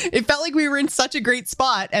happen? It felt like we were in such a great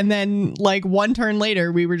spot, and then like one turn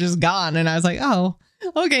later we were just gone, and I was like, oh,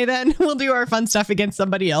 okay, then we'll do our fun stuff against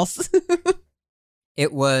somebody else.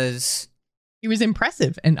 It was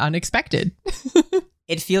impressive and unexpected.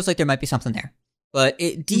 It feels like there might be something there, but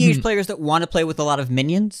DH players that want to play with a lot of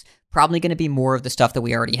minions, probably going to be more of the stuff that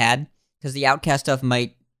we already had, because the Outcast stuff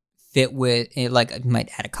might fit with it, like it might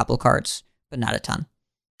add a couple cards, but not a ton.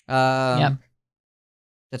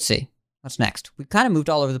 Let's see. What's next? We kind of moved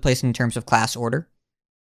all over the place in terms of class order.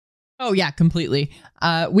 Oh, yeah, completely.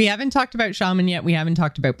 We haven't talked about Shaman yet. We haven't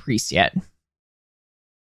talked about Priest yet.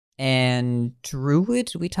 And Druid?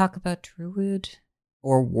 Did we talk about Druid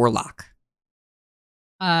or Warlock?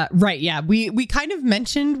 Right, yeah. We kind of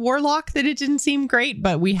mentioned Warlock, that it didn't seem great,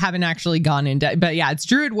 but we haven't actually gone into. But yeah, it's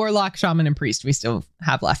Druid, Warlock, Shaman, and Priest we still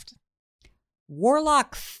have left.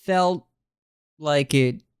 Warlock felt like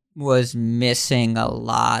it was missing a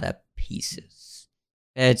lot of pieces.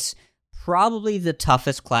 It's probably the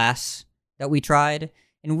toughest class that we tried,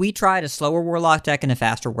 and we tried a slower Warlock deck and a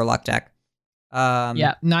faster Warlock deck.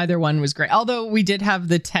 Neither one was great, although we did have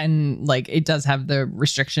the 10, like it does have the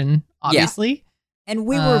restriction, obviously. And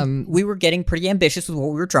we were getting pretty ambitious with what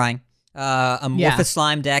we were trying. Amorphous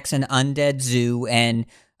Slime decks and Undead Zoo, and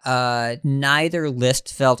neither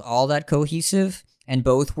list felt all that cohesive, and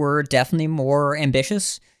both were definitely more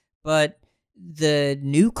ambitious. But the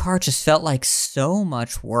new card just felt like so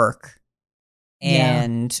much work.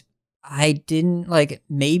 And I didn't, like,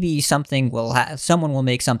 maybe someone will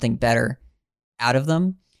make something better out of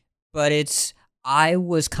them. But I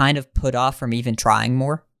was kind of put off from even trying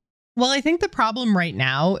more. Well, I think the problem right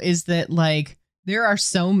now is that, like, there are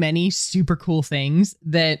so many super cool things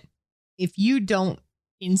that if you don't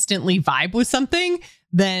instantly vibe with something,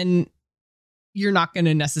 then you're not going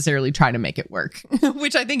to necessarily try to make it work,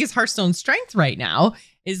 which I think is Hearthstone's strength right now,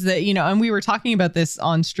 is that, and we were talking about this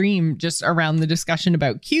on stream just around the discussion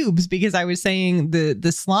about cubes, because I was saying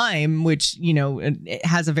the slime, which, it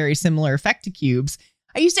has a very similar effect to cubes.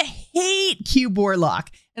 I used to hate Cube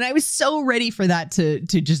Warlock, and I was so ready for that to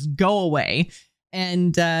just go away.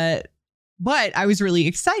 And, but I was really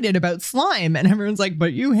excited about slime, and everyone's like,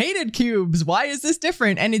 but you hated cubes. Why is this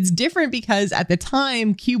different? And it's different because at the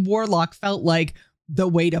time, Cube Warlock felt like the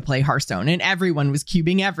way to play Hearthstone, and everyone was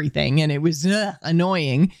cubing everything, and it was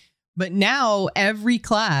annoying. But now every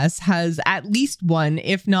class has at least one,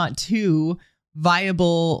 if not two,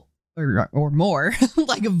 viable or more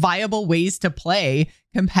like viable ways to play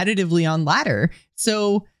competitively on ladder.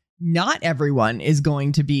 So not everyone is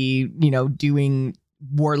going to be, doing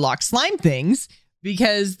Warlock slime things,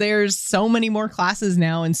 because there's so many more classes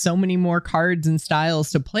now and so many more cards and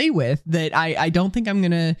styles to play with that I don't think I'm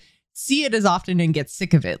going to see it as often and get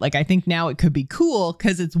sick of it. Like, I think now it could be cool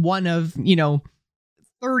because it's one of,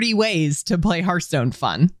 30 ways to play Hearthstone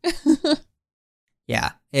fun.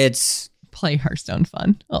 Yeah, it's play Hearthstone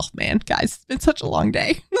fun. Oh man, guys, it's been such a long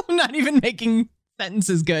day. I'm not even making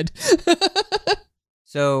sentences good.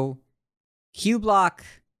 So Q-Block,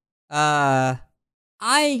 I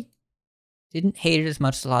didn't hate it as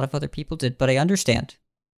much as a lot of other people did, but I understand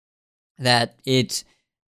that it's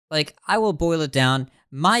like, I will boil it down.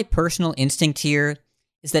 My personal instinct here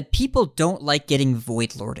is that people don't like getting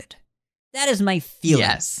void lorded. That is my feeling.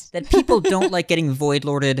 Yes. That people don't like getting void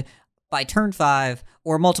lorded by turn 5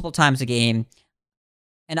 or multiple times a game.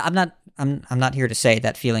 And I'm not here to say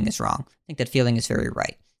that feeling is wrong. I think that feeling is very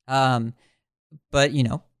right. But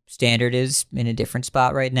Standard is in a different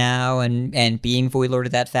spot right now, and being void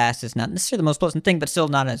lorded that fast is not necessarily the most pleasant thing, but still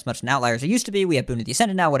not as much an outlier as it used to be. We have Boon of the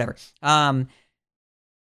Ascendant now, whatever. I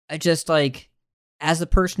just, like, as a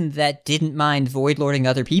person that didn't mind void lording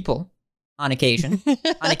other people on occasion,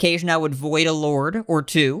 I would void a lord or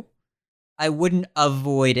two. I wouldn't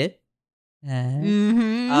avoid it.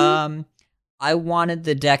 I wanted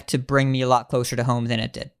the deck to bring me a lot closer to home than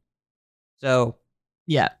it did. So,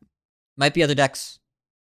 yeah, might be other decks.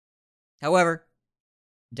 However,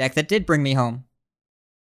 deck that did bring me home,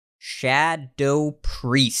 Shadow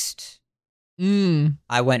Priest.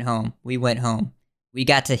 I went home. We went home. We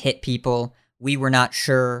got to hit people. We were not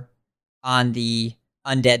sure on the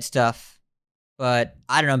undead stuff, but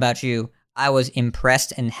I don't know about you. I was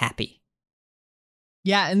impressed and happy.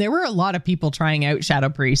 Yeah, and there were a lot of people trying out Shadow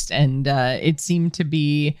Priest, and it seemed to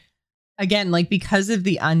be, again, like, because of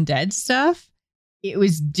the undead stuff, it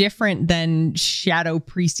was different than Shadow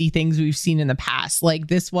Priesty things we've seen in the past. Like,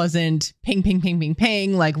 this wasn't ping, ping, ping, ping,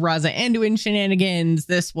 ping, like Raza Anduin shenanigans.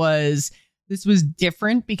 This was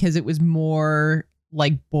different because it was more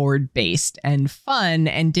like board based and fun,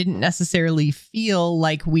 and didn't necessarily feel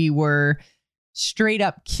like we were straight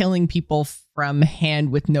up killing people from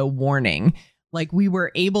hand with no warning. Like, we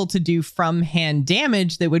were able to do from hand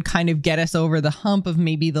damage that would kind of get us over the hump of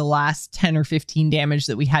maybe the last 10 or 15 damage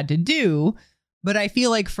that we had to do. But I feel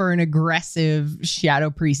like for an aggressive Shadow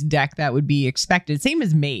Priest deck, that would be expected. Same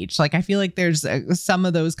as Mage. Like, I feel like there's some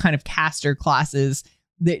of those kind of caster classes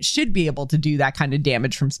that should be able to do that kind of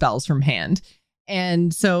damage from spells from hand.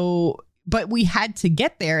 And so, but we had to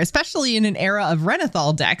get there, especially in an era of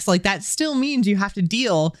Renathal decks. Like, that still means you have to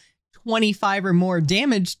deal 25 or more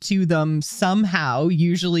damage to them somehow,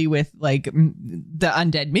 usually with like the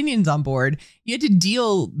undead minions on board. You had to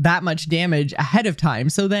deal that much damage ahead of time.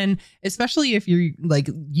 So then, especially if you're like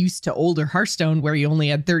used to older Hearthstone where you only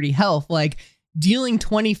had 30 health, like dealing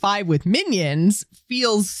 25 with minions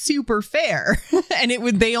feels super fair. And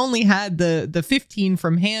they only had the 15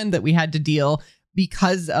 from hand that we had to deal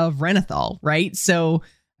because of Renathal, right? So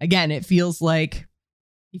again, it feels like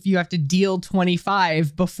if you have to deal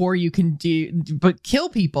 25 before you can kill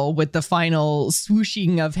people with the final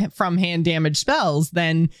swooshing of from hand damage spells,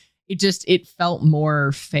 then it felt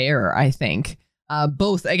more fair, I think.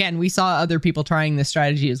 Both, again, we saw other people trying this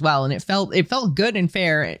strategy as well, and it felt good and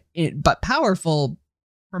fair, but powerful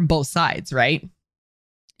from both sides, right?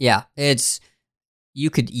 Yeah, you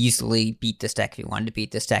could easily beat this deck if you wanted to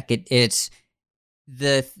beat this deck. It's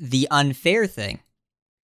the unfair thing.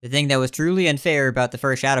 The thing that was truly unfair about the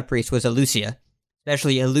first Shadow Priest was Elucia,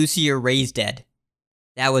 especially Elucia Raised Dead.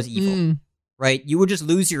 That was evil, right? You would just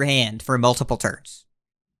lose your hand for multiple turns.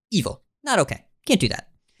 Evil. Not okay. Can't do that.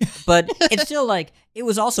 But it's still like, it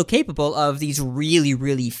was also capable of these really,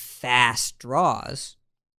 really fast draws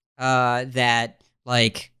that,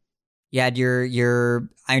 like, you had your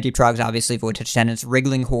Iron Deep Trogs, obviously, Void Touch Tenants.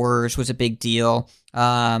 Wriggling Horrors was a big deal.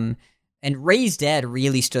 And Raise Dead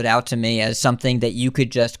really stood out to me as something that you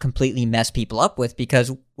could just completely mess people up with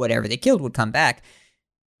because whatever they killed would come back.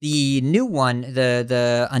 The new one,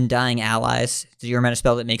 the Undying Allies, is your mana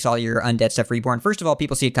spell that makes all your undead stuff reborn. First of all,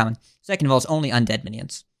 people see it coming. Second of all, it's only undead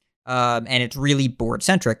minions. And it's really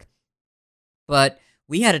board-centric. But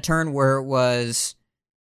we had a turn where it was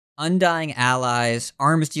Undying Allies,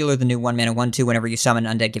 Arms Dealer, the new 1-mana 1/2, whenever you summon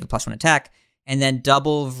undead, give a +1 attack. And then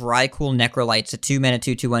double Vrykul Necrolytes, a 2-mana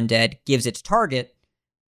 2/2 undead, gives its target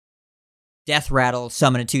Death Rattle,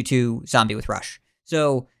 summon a 2/2 zombie with Rush.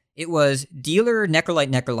 So it was Dealer,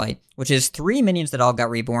 Necrolyte, which is 3 minions that all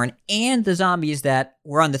got reborn, and the zombies that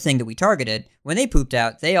were on the thing that we targeted. When they pooped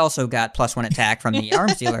out, they also got +1 attack from the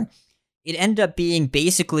Arms Dealer. It ended up being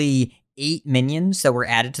basically 8 minions that were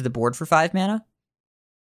added to the board for 5 mana.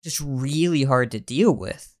 Just really hard to deal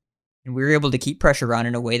with. And we were able to keep pressure on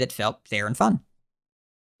in a way that felt fair and fun.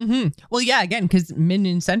 Mm-hmm. Well, yeah, again, because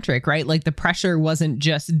minion-centric, right? Like, the pressure wasn't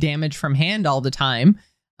just damage from hand all the time.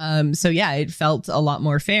 So, yeah, it felt a lot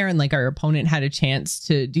more fair. And, like, our opponent had a chance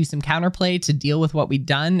to do some counterplay to deal with what we'd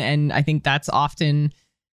done. And I think that's often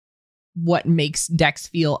what makes decks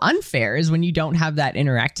feel unfair is when you don't have that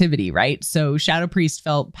interactivity, right? So Shadow Priest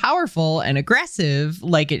felt powerful and aggressive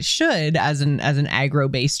like it should as an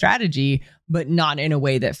aggro-based strategy, but not in a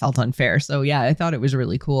way that felt unfair. So yeah, I thought it was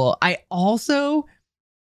really cool. I also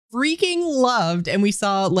freaking loved, and we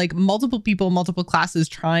saw like multiple people, multiple classes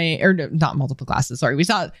trying, or not multiple classes, sorry. We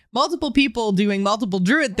saw multiple people doing multiple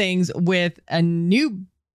druid things with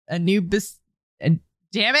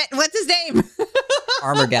damn it, what's his name?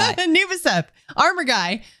 Armor guy. Nubisep, armor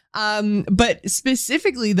guy. But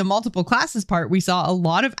specifically the multiple classes part, we saw a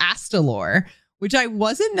lot of Astalor, which I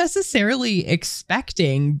wasn't necessarily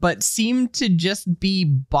expecting, but seemed to just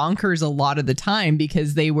be bonkers a lot of the time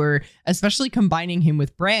because they were, especially combining him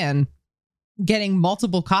with Bran, getting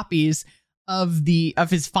multiple copies of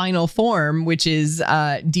his final form, which is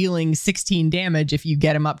dealing 16 damage if you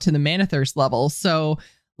get him up to the Mana Thirst level. So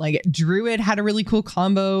like Druid had a really cool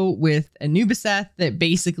combo with Anubiseth that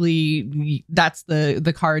basically that's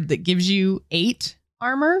the card that gives you 8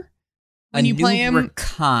 armor when you play him.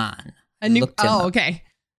 Okay.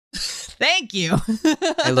 Thank you.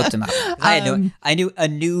 I looked him up. I knew a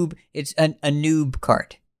noob. It's a noob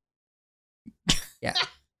card. Yeah.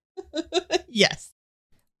 Yes.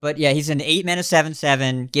 But yeah, he's an 8-mana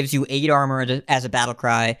 7/7, gives you 8 armor as a battle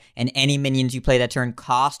cry, and any minions you play that turn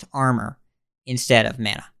cost armor instead of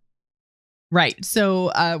mana. Right.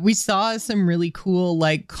 So we saw some really cool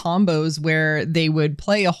like combos where they would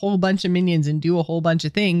play a whole bunch of minions and do a whole bunch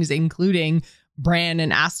of things, including Bran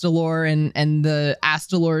and Astalor and the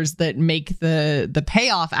Astalors that make the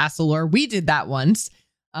payoff Astalor. We did that once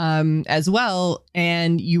as well.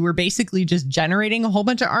 And you were basically just generating a whole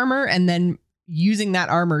bunch of armor and then using that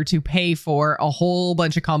armor to pay for a whole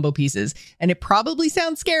bunch of combo pieces. And it probably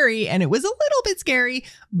sounds scary, and it was a little bit scary,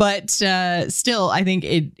 but still, I think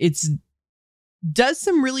it's does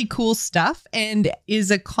some really cool stuff and is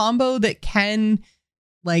a combo that can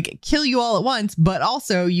like kill you all at once, but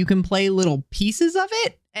also you can play little pieces of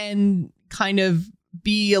it and kind of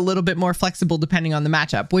be a little bit more flexible depending on the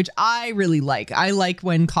matchup, which I really like. I like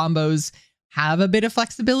when combos have a bit of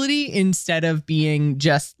flexibility instead of being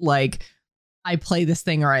just like, I play this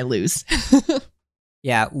thing or I lose.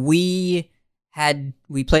 Yeah, we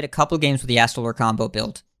played a couple games with the Astalor combo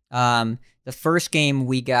build. The first game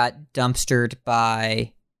we got dumpstered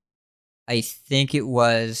by, I think it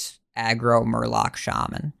was aggro Murloc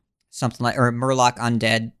Shaman, something like, or Murloc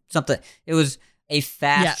Undead, something. It was a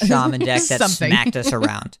fast Shaman deck that smacked us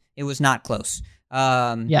around. It was not close.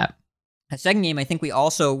 Yeah. The second game, I think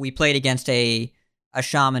we played against a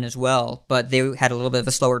Shaman as well, but they had a little bit of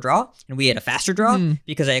a slower draw, and we had a faster draw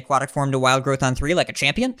because I aquatic formed a Wild Growth on 3 like a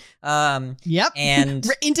champion. Yep. And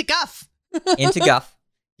into Guff. Into Guff.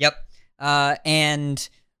 Yep. And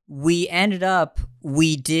we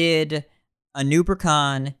did a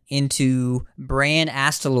Nubricon into Bran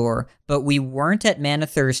Astalor, but we weren't at Mana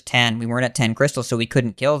Thirst 10. We weren't at 10 crystals, so we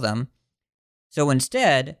couldn't kill them. So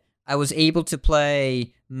instead, I was able to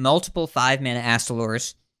play multiple 5-mana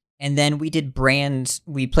Astalors, and then we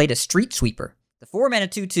played a Street Sweeper, the 4-mana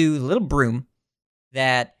 2/2 little broom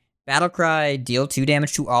that Battlecry deal 2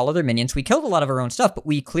 damage to all other minions. We killed a lot of our own stuff, but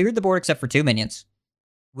we cleared the board except for 2 minions.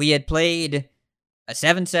 We had played a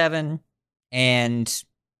 7/7 and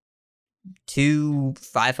 2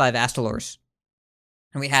 5/5 Astalors.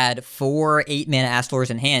 And we had 4 8-mana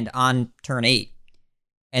Astalors in hand on turn 8.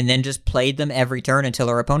 And then just played them every turn until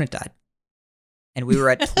our opponent died. And we were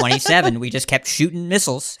at 27. We just kept shooting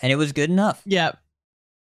missiles, and it was good enough. Yeah.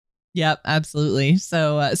 Yep, absolutely.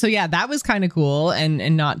 So yeah, that was kind of cool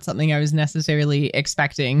and not something I was necessarily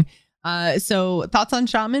expecting. So thoughts on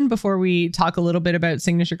Shaman before we talk a little bit about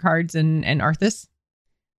signature cards and Arthas?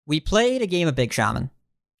 We played a game of Big Shaman.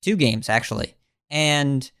 2 games, actually.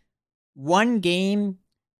 And one game,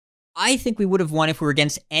 I think we would have won if we were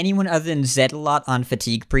against anyone other than Zedalot on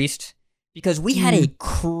Fatigue Priest. Because we had a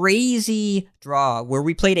crazy draw where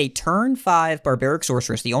we played a turn 5 Barbaric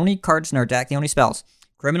Sorceress, the only cards in our deck, the only spells,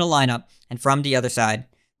 Criminal Lineup, and From the Other Side,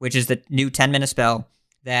 which is the new 10-minute spell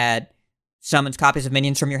that summons copies of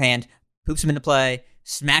minions from your hand, poops them into play,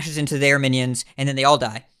 smashes into their minions, and then they all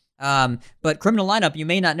die. But Criminal Lineup, you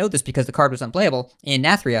may not know this because the card was unplayable in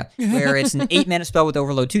Nathria, where it's an 8-mana spell with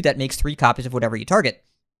Overload 2 that makes 3 copies of whatever you target.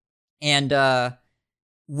 And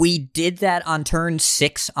we did that on turn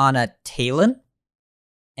 6 on a Talon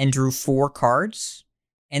and drew 4 cards.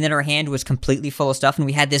 And then our hand was completely full of stuff, and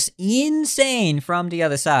we had this insane From the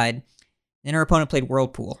Other Side. Then our opponent played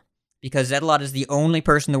Whirlpool, because Zedalot is the only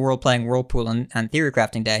person in the world playing Whirlpool on Theory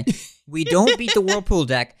Crafting Day. We don't beat the Whirlpool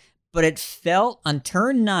deck, but it felt, on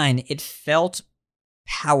turn 9, it felt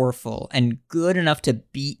powerful and good enough to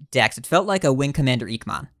beat decks. It felt like a Wing Commander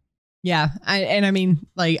Ikman. Yeah, I'm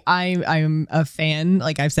a fan,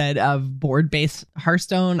 like I've said, of board-based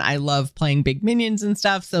Hearthstone. I love playing big minions and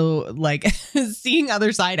stuff. So like seeing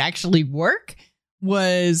Other Side actually work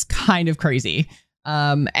was kind of crazy.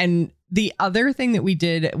 And the other thing that we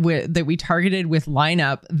did that we targeted with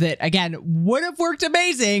lineup that again would have worked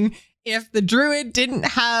amazing if the druid didn't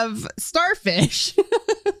have Starfish.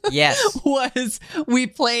 Yes. Was we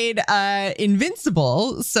played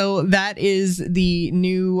Invincible. So that is the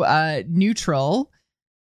new neutral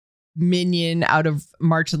minion out of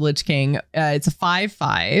March of the Lich King. It's a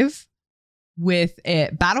 5/5 with a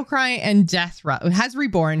Battlecry and Death Rattle. It has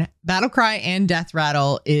Reborn. Battlecry and Death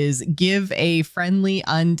Rattle is give a friendly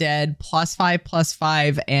undead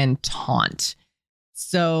 +5/+5 and taunt.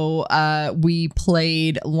 So we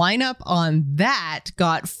played lineup on that,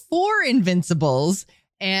 got 4 invincibles,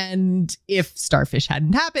 and if Starfish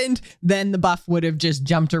hadn't happened, then the buff would have just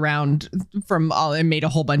jumped around from all and made a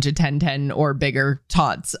whole bunch of 10/10 or bigger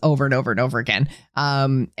taunts over and over and over again.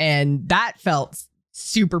 And that felt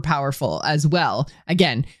super powerful as well.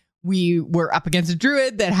 Again, we were up against a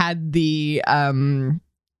druid that had the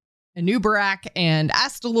Anubarak and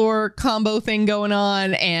Astalor combo thing going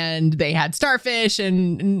on, and they had Starfish,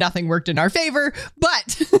 and nothing worked in our favor.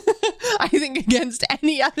 But I think against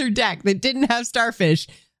any other deck that didn't have Starfish,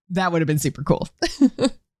 that would have been super cool.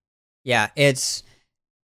 Yeah, it's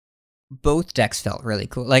both decks felt really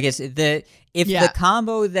cool. Like the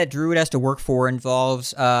combo that Druid has to work for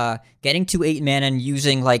involves getting to 8 mana and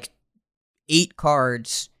using like 8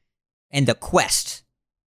 cards and the quest.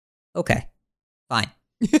 Okay, fine.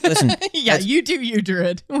 Listen, yeah, you do you,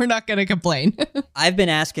 Druid. We're not going to complain. I've been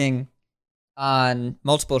asking on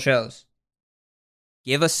multiple shows,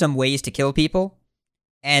 give us some ways to kill people,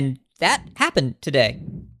 and that happened today.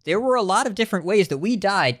 There were a lot of different ways that we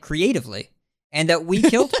died creatively, and that we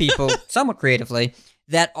killed people somewhat creatively,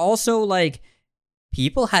 that also, like,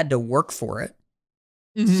 people had to work for it.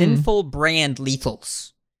 Mm-hmm. Sinful brand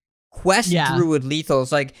lethals. Quest druid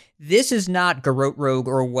lethals. Like, this is not Garrote Rogue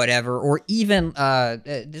or whatever, or even,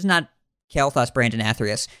 this is not Kael'thas brand and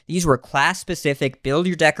Athreus. These were class-specific, build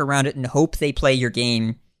your deck around it and hope they play your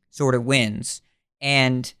game sort of wins.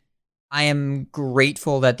 And I am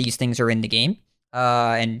grateful that these things are in the game.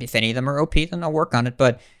 And if any of them are OP, then I'll work on it.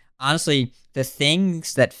 But honestly, the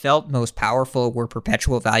things that felt most powerful were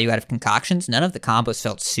perpetual value out of concoctions. None of the combos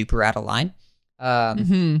felt super out of line.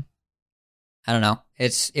 I don't know.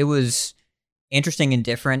 It was interesting and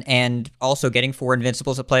different, and also getting 4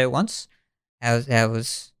 invincibles to play at once. That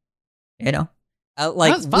was you know,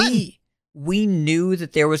 like, that was fun. We knew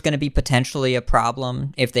that there was going to be potentially a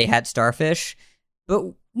problem if they had Starfish, but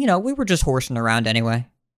you know, we were just horsing around anyway.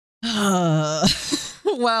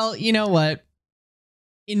 Well, you know what?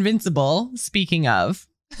 Invincible, speaking of,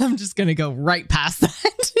 I'm just going to go right past that,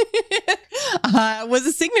 was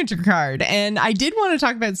a signature card. And I did want to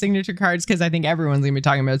talk about signature cards because I think everyone's going to be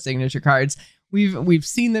talking about signature cards. We've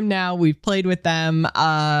seen them now. We've played with them.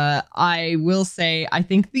 I will say, I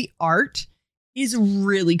think the art is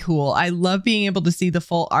really cool. I love being able to see the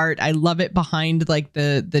full art. I love it behind like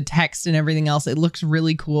the text and everything else. It looks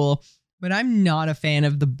really cool, but I'm not a fan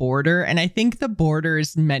of the border. And I think the border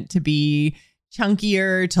is meant to be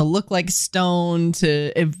chunkier, to look like stone,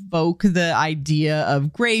 to evoke the idea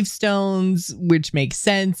of gravestones, which makes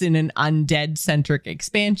sense in an undead centric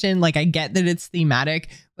expansion. Like, I get that it's thematic,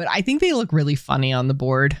 but I think they look really funny on the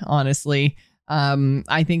board, honestly.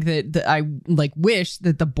 I think that I like wish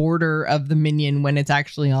that the border of the minion when it's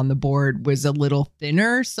actually on the board was a little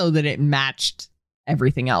thinner so that it matched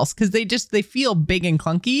everything else, because they feel big and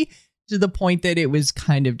clunky to the point that it was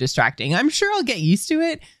kind of distracting. I'm sure I'll get used to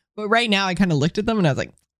it, but right now I kind of looked at them and I was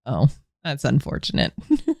like, oh, that's unfortunate.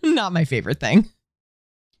 Not my favorite thing.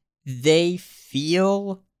 They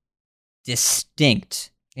feel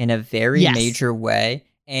distinct in a very major way,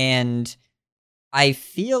 and I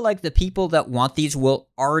feel like the people that want these will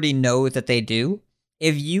already know that they do.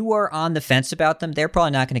 If you are on the fence about them, they're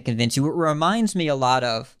probably not going to convince you. It reminds me a lot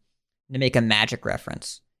of, to make a Magic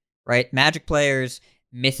reference, right? Magic players,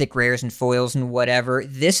 mythic rares and foils and whatever.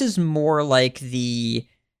 This is more like the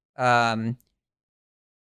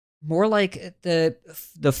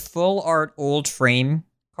full art old frame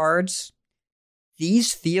cards.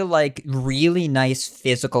 These feel like really nice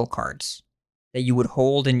physical cards that you would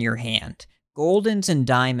hold in your hand. Goldens and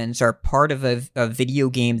diamonds are part of a video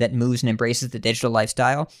game that moves and embraces the digital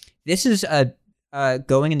lifestyle. This is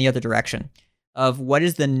going in the other direction of what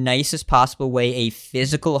is the nicest possible way a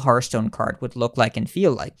physical Hearthstone card would look like and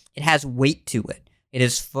feel like. It has weight to it. It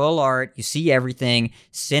is full art. You see everything.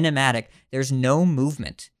 Cinematic. There's no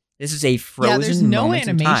movement. This is a frozen there's no moment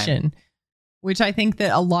animation, in time. which I think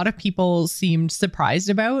that a lot of people seemed surprised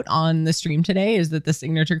about on the stream today, is that the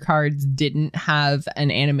signature cards didn't have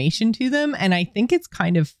an animation to them. And I think it's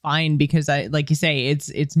kind of fine because like you say,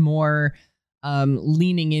 it's more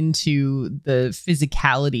leaning into the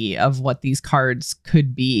physicality of what these cards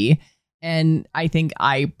could be. And I think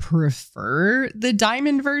I prefer the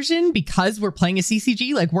diamond version because we're playing a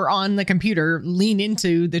CCG, like we're on the computer, lean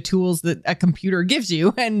into the tools that a computer gives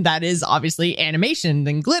you. And that is obviously animation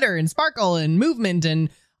and glitter and sparkle and movement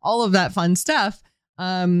and all of that fun stuff.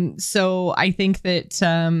 So I think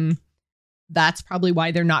that that's probably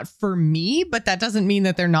why they're not for me, but that doesn't mean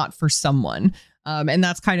that they're not for someone. And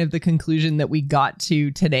that's kind of the conclusion that we got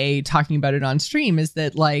to today talking about it on stream, is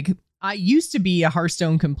that like, I used to be a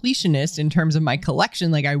Hearthstone completionist in terms of my collection.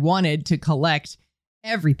 Like I wanted to collect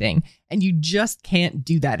everything, and you just can't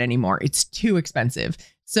do that anymore. It's too expensive.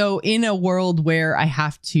 So in a world where I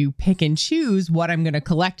have to pick and choose what I'm going to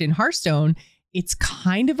collect in Hearthstone, it's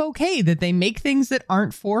kind of okay that they make things that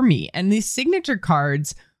aren't for me. And these signature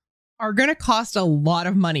cards are going to cost a lot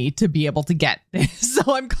of money to be able to get this.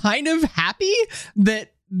 So I'm kind of happy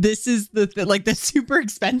that this is the super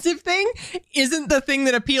expensive thing isn't the thing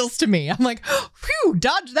that appeals to me. I'm like, whew,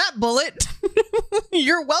 dodge that bullet.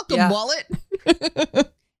 You're welcome, wallet.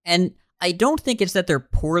 And I don't think it's that they're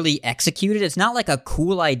poorly executed. It's not like a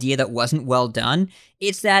cool idea that wasn't well done.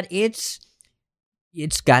 It's that it's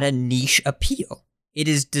got a niche appeal. It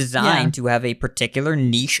is designed to have a particular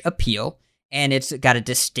niche appeal, and it's got a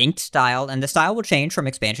distinct style, and the style will change from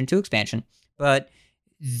expansion to expansion, but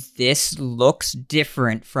this looks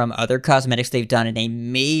different from other cosmetics they've done in a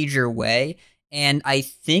major way, and I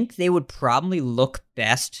think they would probably look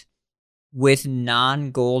best with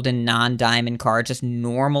non-gold and non-diamond cards, just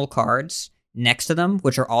normal cards next to them,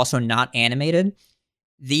 which are also not animated.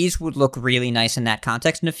 These would look really nice in that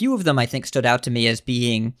context, and a few of them I think stood out to me as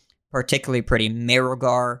being particularly pretty.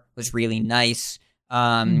 Merogar was really nice.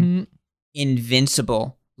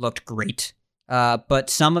 Invincible looked great. But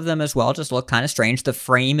some of them as well just look kind of strange. The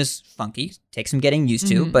frame is funky, takes some getting used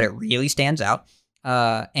to, but it really stands out.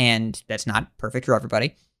 And that's not perfect for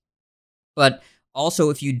everybody. But also,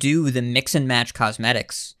 if you do the mix and match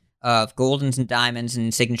cosmetics of goldens and diamonds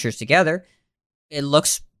and signatures together, it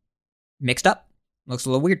looks mixed up. Looks a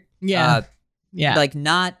little weird. Yeah. Like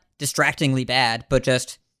not distractingly bad, but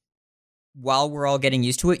just while we're all getting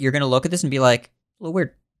used to it, you're going to look at this and be like, a little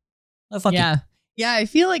weird. A little funky. Yeah, I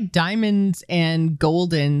feel like diamonds and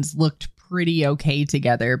goldens looked pretty okay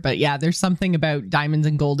together. But yeah, there's something about diamonds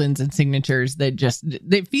and goldens and signatures that just,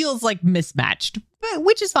 it feels like mismatched, but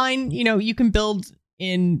which is fine. You know, you can build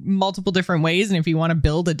in multiple different ways. And if you want to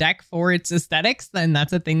build a deck for its aesthetics, then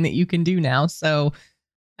that's a thing that you can do now. So,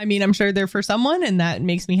 I mean, I'm sure they're for someone, and that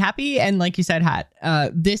makes me happy. And like you said, Hat,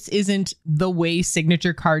 this isn't the way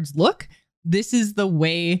signature cards look. This is the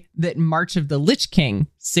way that March of the Lich King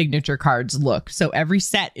signature cards look. So every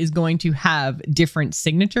set is going to have different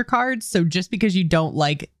signature cards. So just because you don't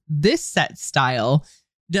like this set style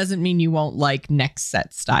doesn't mean you won't like next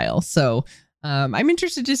set style. So I'm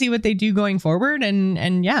interested to see what they do going forward.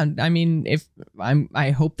 And yeah, I mean, I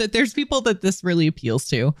hope that there's people that this really appeals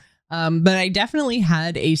to. But I definitely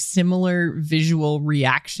had a similar visual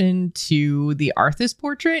reaction to the Arthas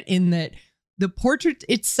portrait, in that the portrait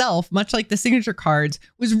itself, much like the signature cards,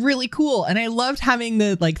 was really cool. And I loved having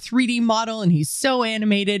the like 3D model, and he's so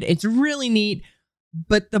animated. It's really neat.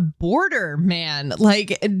 But the border, man,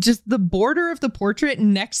 like just the border of the portrait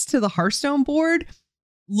next to the Hearthstone board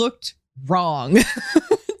looked wrong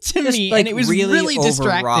to me. Like, and it was really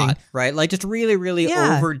distracting. Overwrought, right? Like just really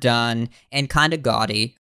overdone and kind of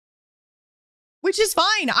gaudy. Which is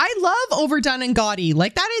fine. I love overdone and gaudy.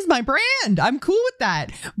 Like, that is my brand. I'm cool with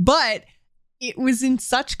that. But it was in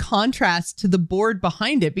such contrast to the board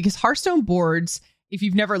behind it, because Hearthstone boards, if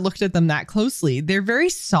you've never looked at them that closely, they're very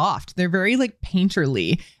soft. They're very like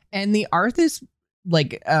painterly. And the Arthas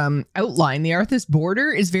outline, the Arthas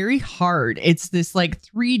border is very hard. It's this like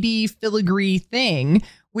 3D filigree thing,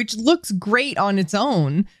 which looks great on its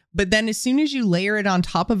own. But then as soon as you layer it on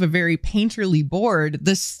top of a very painterly board,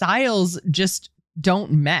 the styles just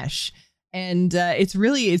don't mesh. And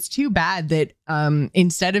it's too bad that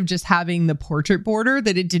instead of just having the portrait border,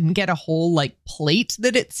 that it didn't get a whole like plate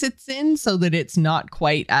that it sits in, so that it's not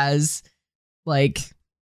quite as like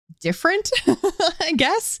different, I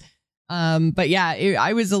guess. But yeah,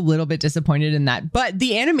 I was a little bit disappointed in that. But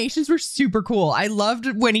the animations were super cool. I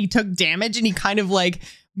loved when he took damage and he kind of like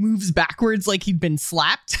moves backwards like he'd been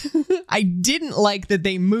slapped. I didn't like that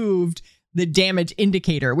they moved the damage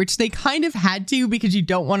indicator, which they kind of had to, because you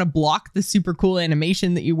don't want to block the super cool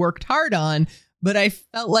animation that you worked hard on. But I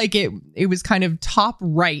felt like it was kind of top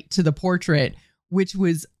right to the portrait, which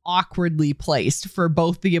was awkwardly placed for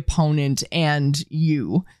both the opponent and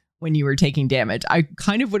you when you were taking damage. I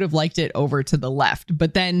kind of would have liked it over to the left,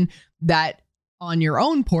 but then that on your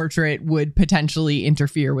own portrait would potentially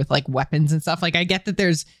interfere with like weapons and stuff. Like, I get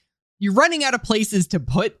that you're running out of places to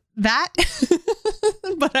put that,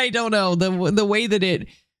 but I don't know, the way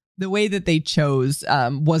that they chose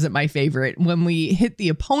wasn't my favorite. When we hit the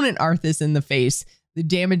opponent Arthas in the face, the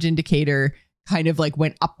damage indicator kind of like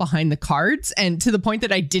went up behind the cards, and to the point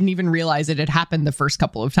that I didn't even realize it had happened the first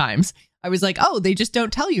couple of times. I was like, oh, they just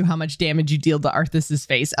don't tell you how much damage you deal to Arthas's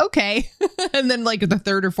face. Okay. And then like the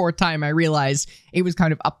third or fourth time I realized it was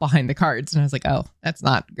kind of up behind the cards, and I was like, oh, that's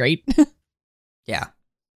not great. Yeah.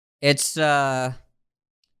 It's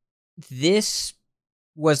this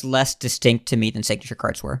was less distinct to me than signature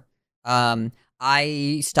cards were.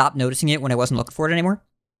 I stopped noticing it when I wasn't looking for it anymore.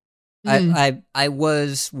 I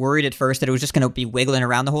was worried at first that it was just going to be wiggling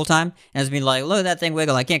around the whole time, and I was being like, look at that thing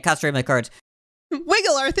wiggle, I can't concentrate on my cards.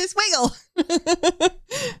 Wiggle, Arthas, wiggle.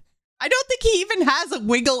 I don't think he even has a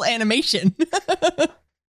wiggle animation.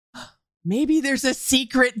 Maybe there's a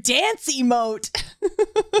secret dance emote.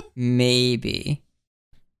 Maybe.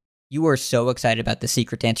 You are so excited about the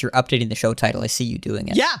secret dance. You're updating the show title. I see you doing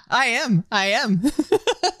it. Yeah, I am.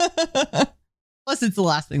 Plus, it's the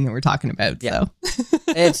last thing that we're talking about. Yeah.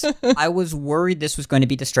 So. I was worried this was going to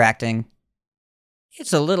be distracting.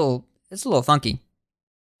 It's a little funky.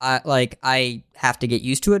 I have to get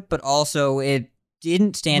used to it, but also it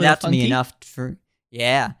didn't stand out to me enough for,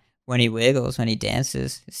 when he wiggles, when he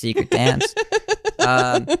dances, secret dance.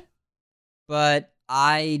 But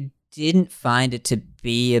I didn't find it to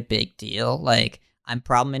be a big deal. Like, I'm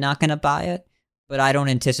probably not going to buy it, but I don't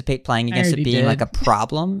anticipate playing against it being like a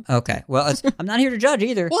problem. Okay. Well, I'm not here to judge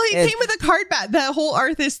either. Well, he came with a card back. The whole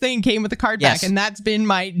Arthas thing came with a card back. And that's been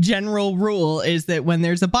my general rule, is that when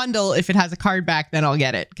there's a bundle, if it has a card back, then I'll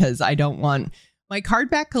get it. Because I don't want... My card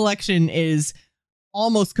back collection is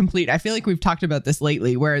almost complete. I feel like we've talked about this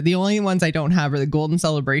lately, where the only ones I don't have are the Golden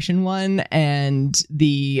Celebration one and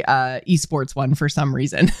the esports one for some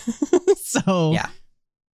reason. So... yeah.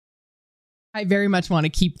 I very much want to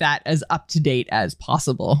keep that as up to date as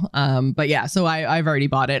possible. But yeah, so I've already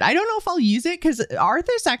bought it. I don't know if I'll use it, because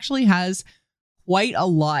Arthas actually has quite a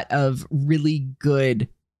lot of really good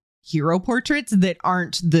hero portraits that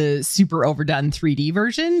aren't the super overdone 3D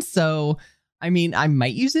version. So, I mean, I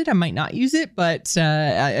might use it, I might not use it, but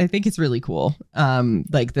I think it's really cool.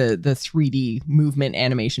 Like the 3D movement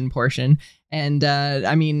animation portion. And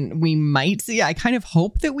I mean, we might see, I kind of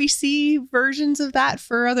hope that we see versions of that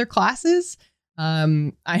for other classes.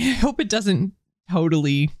 I hope it doesn't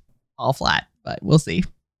totally fall flat, but we'll see.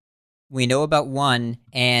 We know about one,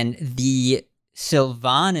 and the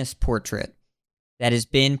Sylvanas portrait that has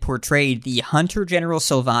been portrayed, the Hunter General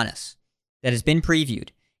Sylvanas, that has been previewed.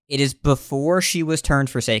 It is before she was turned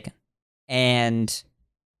Forsaken, and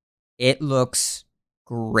it looks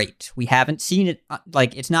great. We haven't seen it,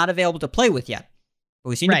 like, it's not available to play with yet, but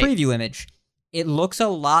we've seen a preview image. It looks a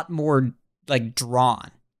lot more, like,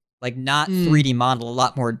 drawn. Like, not 3D model, a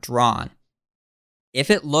lot more drawn.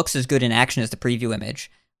 If it looks as good in action as the preview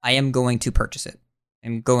image, I am going to purchase it.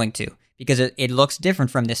 I'm going to. Because it looks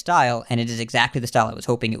different from this style, and it is exactly the style I was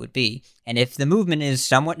hoping it would be. And if the movement is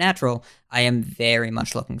somewhat natural, I am very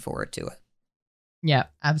much looking forward to it. Yeah,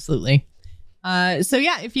 absolutely. So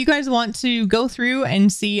yeah, if you guys want to go through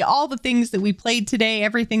and see all the things that we played today,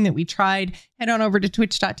 everything that we tried, head on over to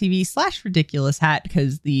twitch.tv/ridiculoushat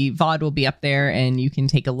because the VOD will be up there and you can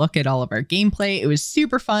take a look at all of our gameplay. It was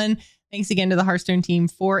super fun. Thanks again to the Hearthstone team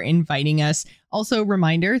for inviting us. Also,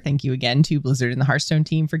 reminder, thank you again to Blizzard and the Hearthstone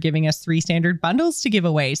team for giving us 3 standard bundles to give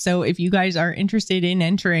away. So if you guys are interested in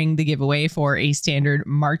entering the giveaway for a standard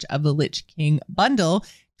March of the Lich King bundle,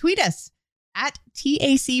 tweet us at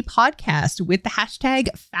TAC Podcast with the hashtag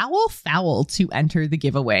 #FoulFoul to enter the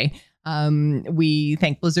giveaway. We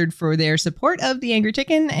thank Blizzard for their support of the Angry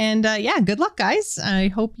Chicken, and yeah, good luck, guys. I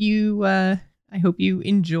hope you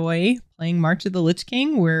enjoy playing March of the Lich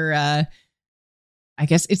King. We're I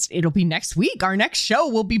guess it'll be next week. Our next show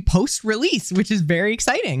will be post-release, which is very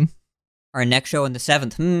exciting. Our next show on the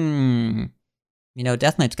 7th.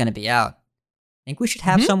 Death Knight's going to be out. Think we should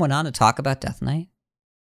have someone on to talk about Death Knight?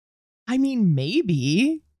 I mean,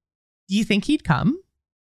 maybe. Do you think he'd come?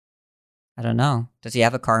 I don't know. Does he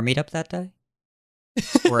have a car meetup that day?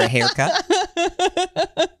 Or a haircut?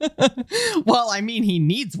 Well, I mean, he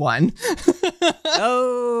needs one.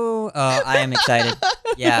 Oh, I am excited.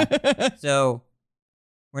 Yeah. So,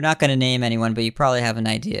 we're not going to name anyone, but you probably have an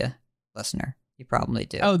idea, listener. You probably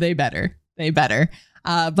do. Oh, they better.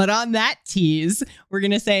 But on that tease, we're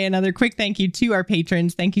going to say another quick thank you to our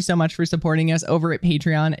patrons. Thank you so much for supporting us over at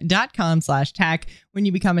patreon.com/TAC. When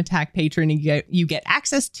you become a TAC patron, you get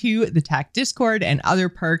access to the TAC Discord and other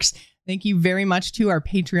perks. Thank you very much to our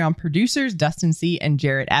Patreon producers, Dustin C. and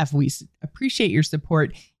Jarrett F. We appreciate your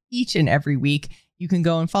support each and every week. You can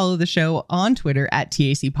go and follow the show on Twitter at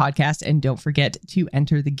TAC Podcast. And don't forget to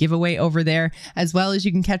enter the giveaway over there, as well as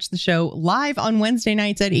you can catch the show live on Wednesday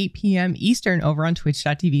nights at 8 p.m. Eastern over on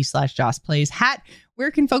twitch.tv/JocePlaysHat.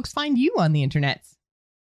 Where can folks find you on the internet?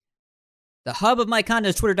 The hub of my content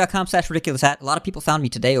is twitter.com/ridiculoushat. A lot of people found me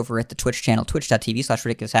today over at the Twitch channel,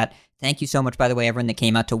 twitch.tv/ridiculoushat. Thank you so much, by the way, everyone that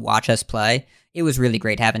came out to watch us play. It was really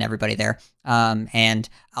great having everybody there. And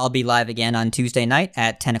I'll be live again on Tuesday night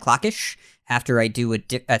at 10 o'clock-ish after I do a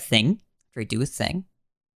thing. After I do a thing.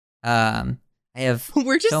 I have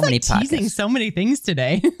We're just so many teasing podcasts. so many things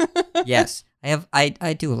today. Yes.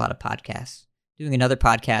 I do a lot of podcasts. Doing another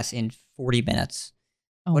podcast in 40 minutes.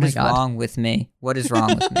 Oh What my is God. wrong with me? What is wrong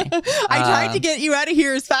with me? I tried to get you out of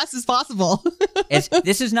here as fast as possible.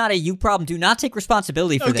 This is not a you problem. Do not take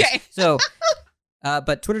responsibility for this. So,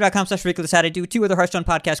 but twitter.com/ridiculoushat. I do 2 other Hearthstone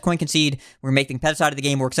podcasts, Coin Concede, where we make the competitive side of the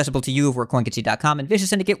game more accessible to you over at coinconcede.com, and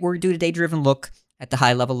Vicious Syndicate, where we do a data-driven look at the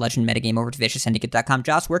high-level legend metagame over at vicioussyndicate.com.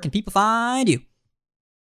 Joss, where can people find you?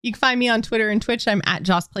 You can find me on Twitter and Twitch. I'm at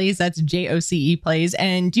Joce Plays. That's JOCE Plays.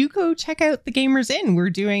 And do go check out The Gamers Inn. We're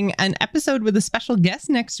doing an episode with a special guest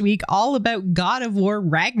next week all about God of War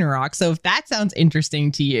Ragnarok. So if that sounds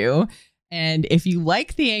interesting to you, and if you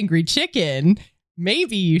like The Angry Chicken,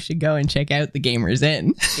 maybe you should go and check out The Gamers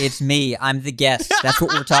Inn. It's me. I'm the guest. That's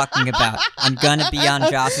what we're talking about. I'm going to be on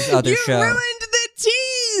Joss's other show. You ruined the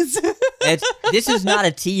tease! This is not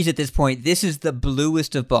a tease at this point. This is the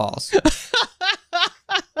bluest of balls.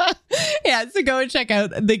 Yeah, so go and check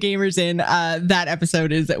out The Gamers Inn. That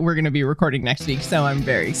episode we're going to be recording next week, so I'm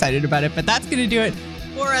very excited about it. But that's going to do it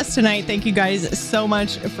for us tonight. Thank you guys so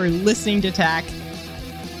much for listening to TAC.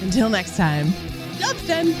 Until next time, job's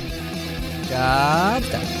done. Job's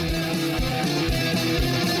done.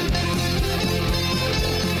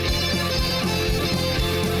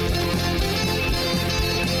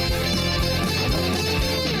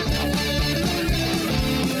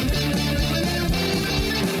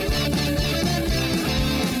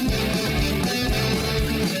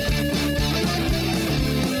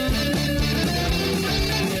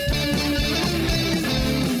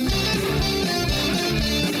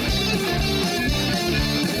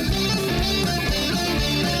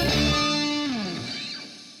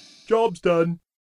 Job's done.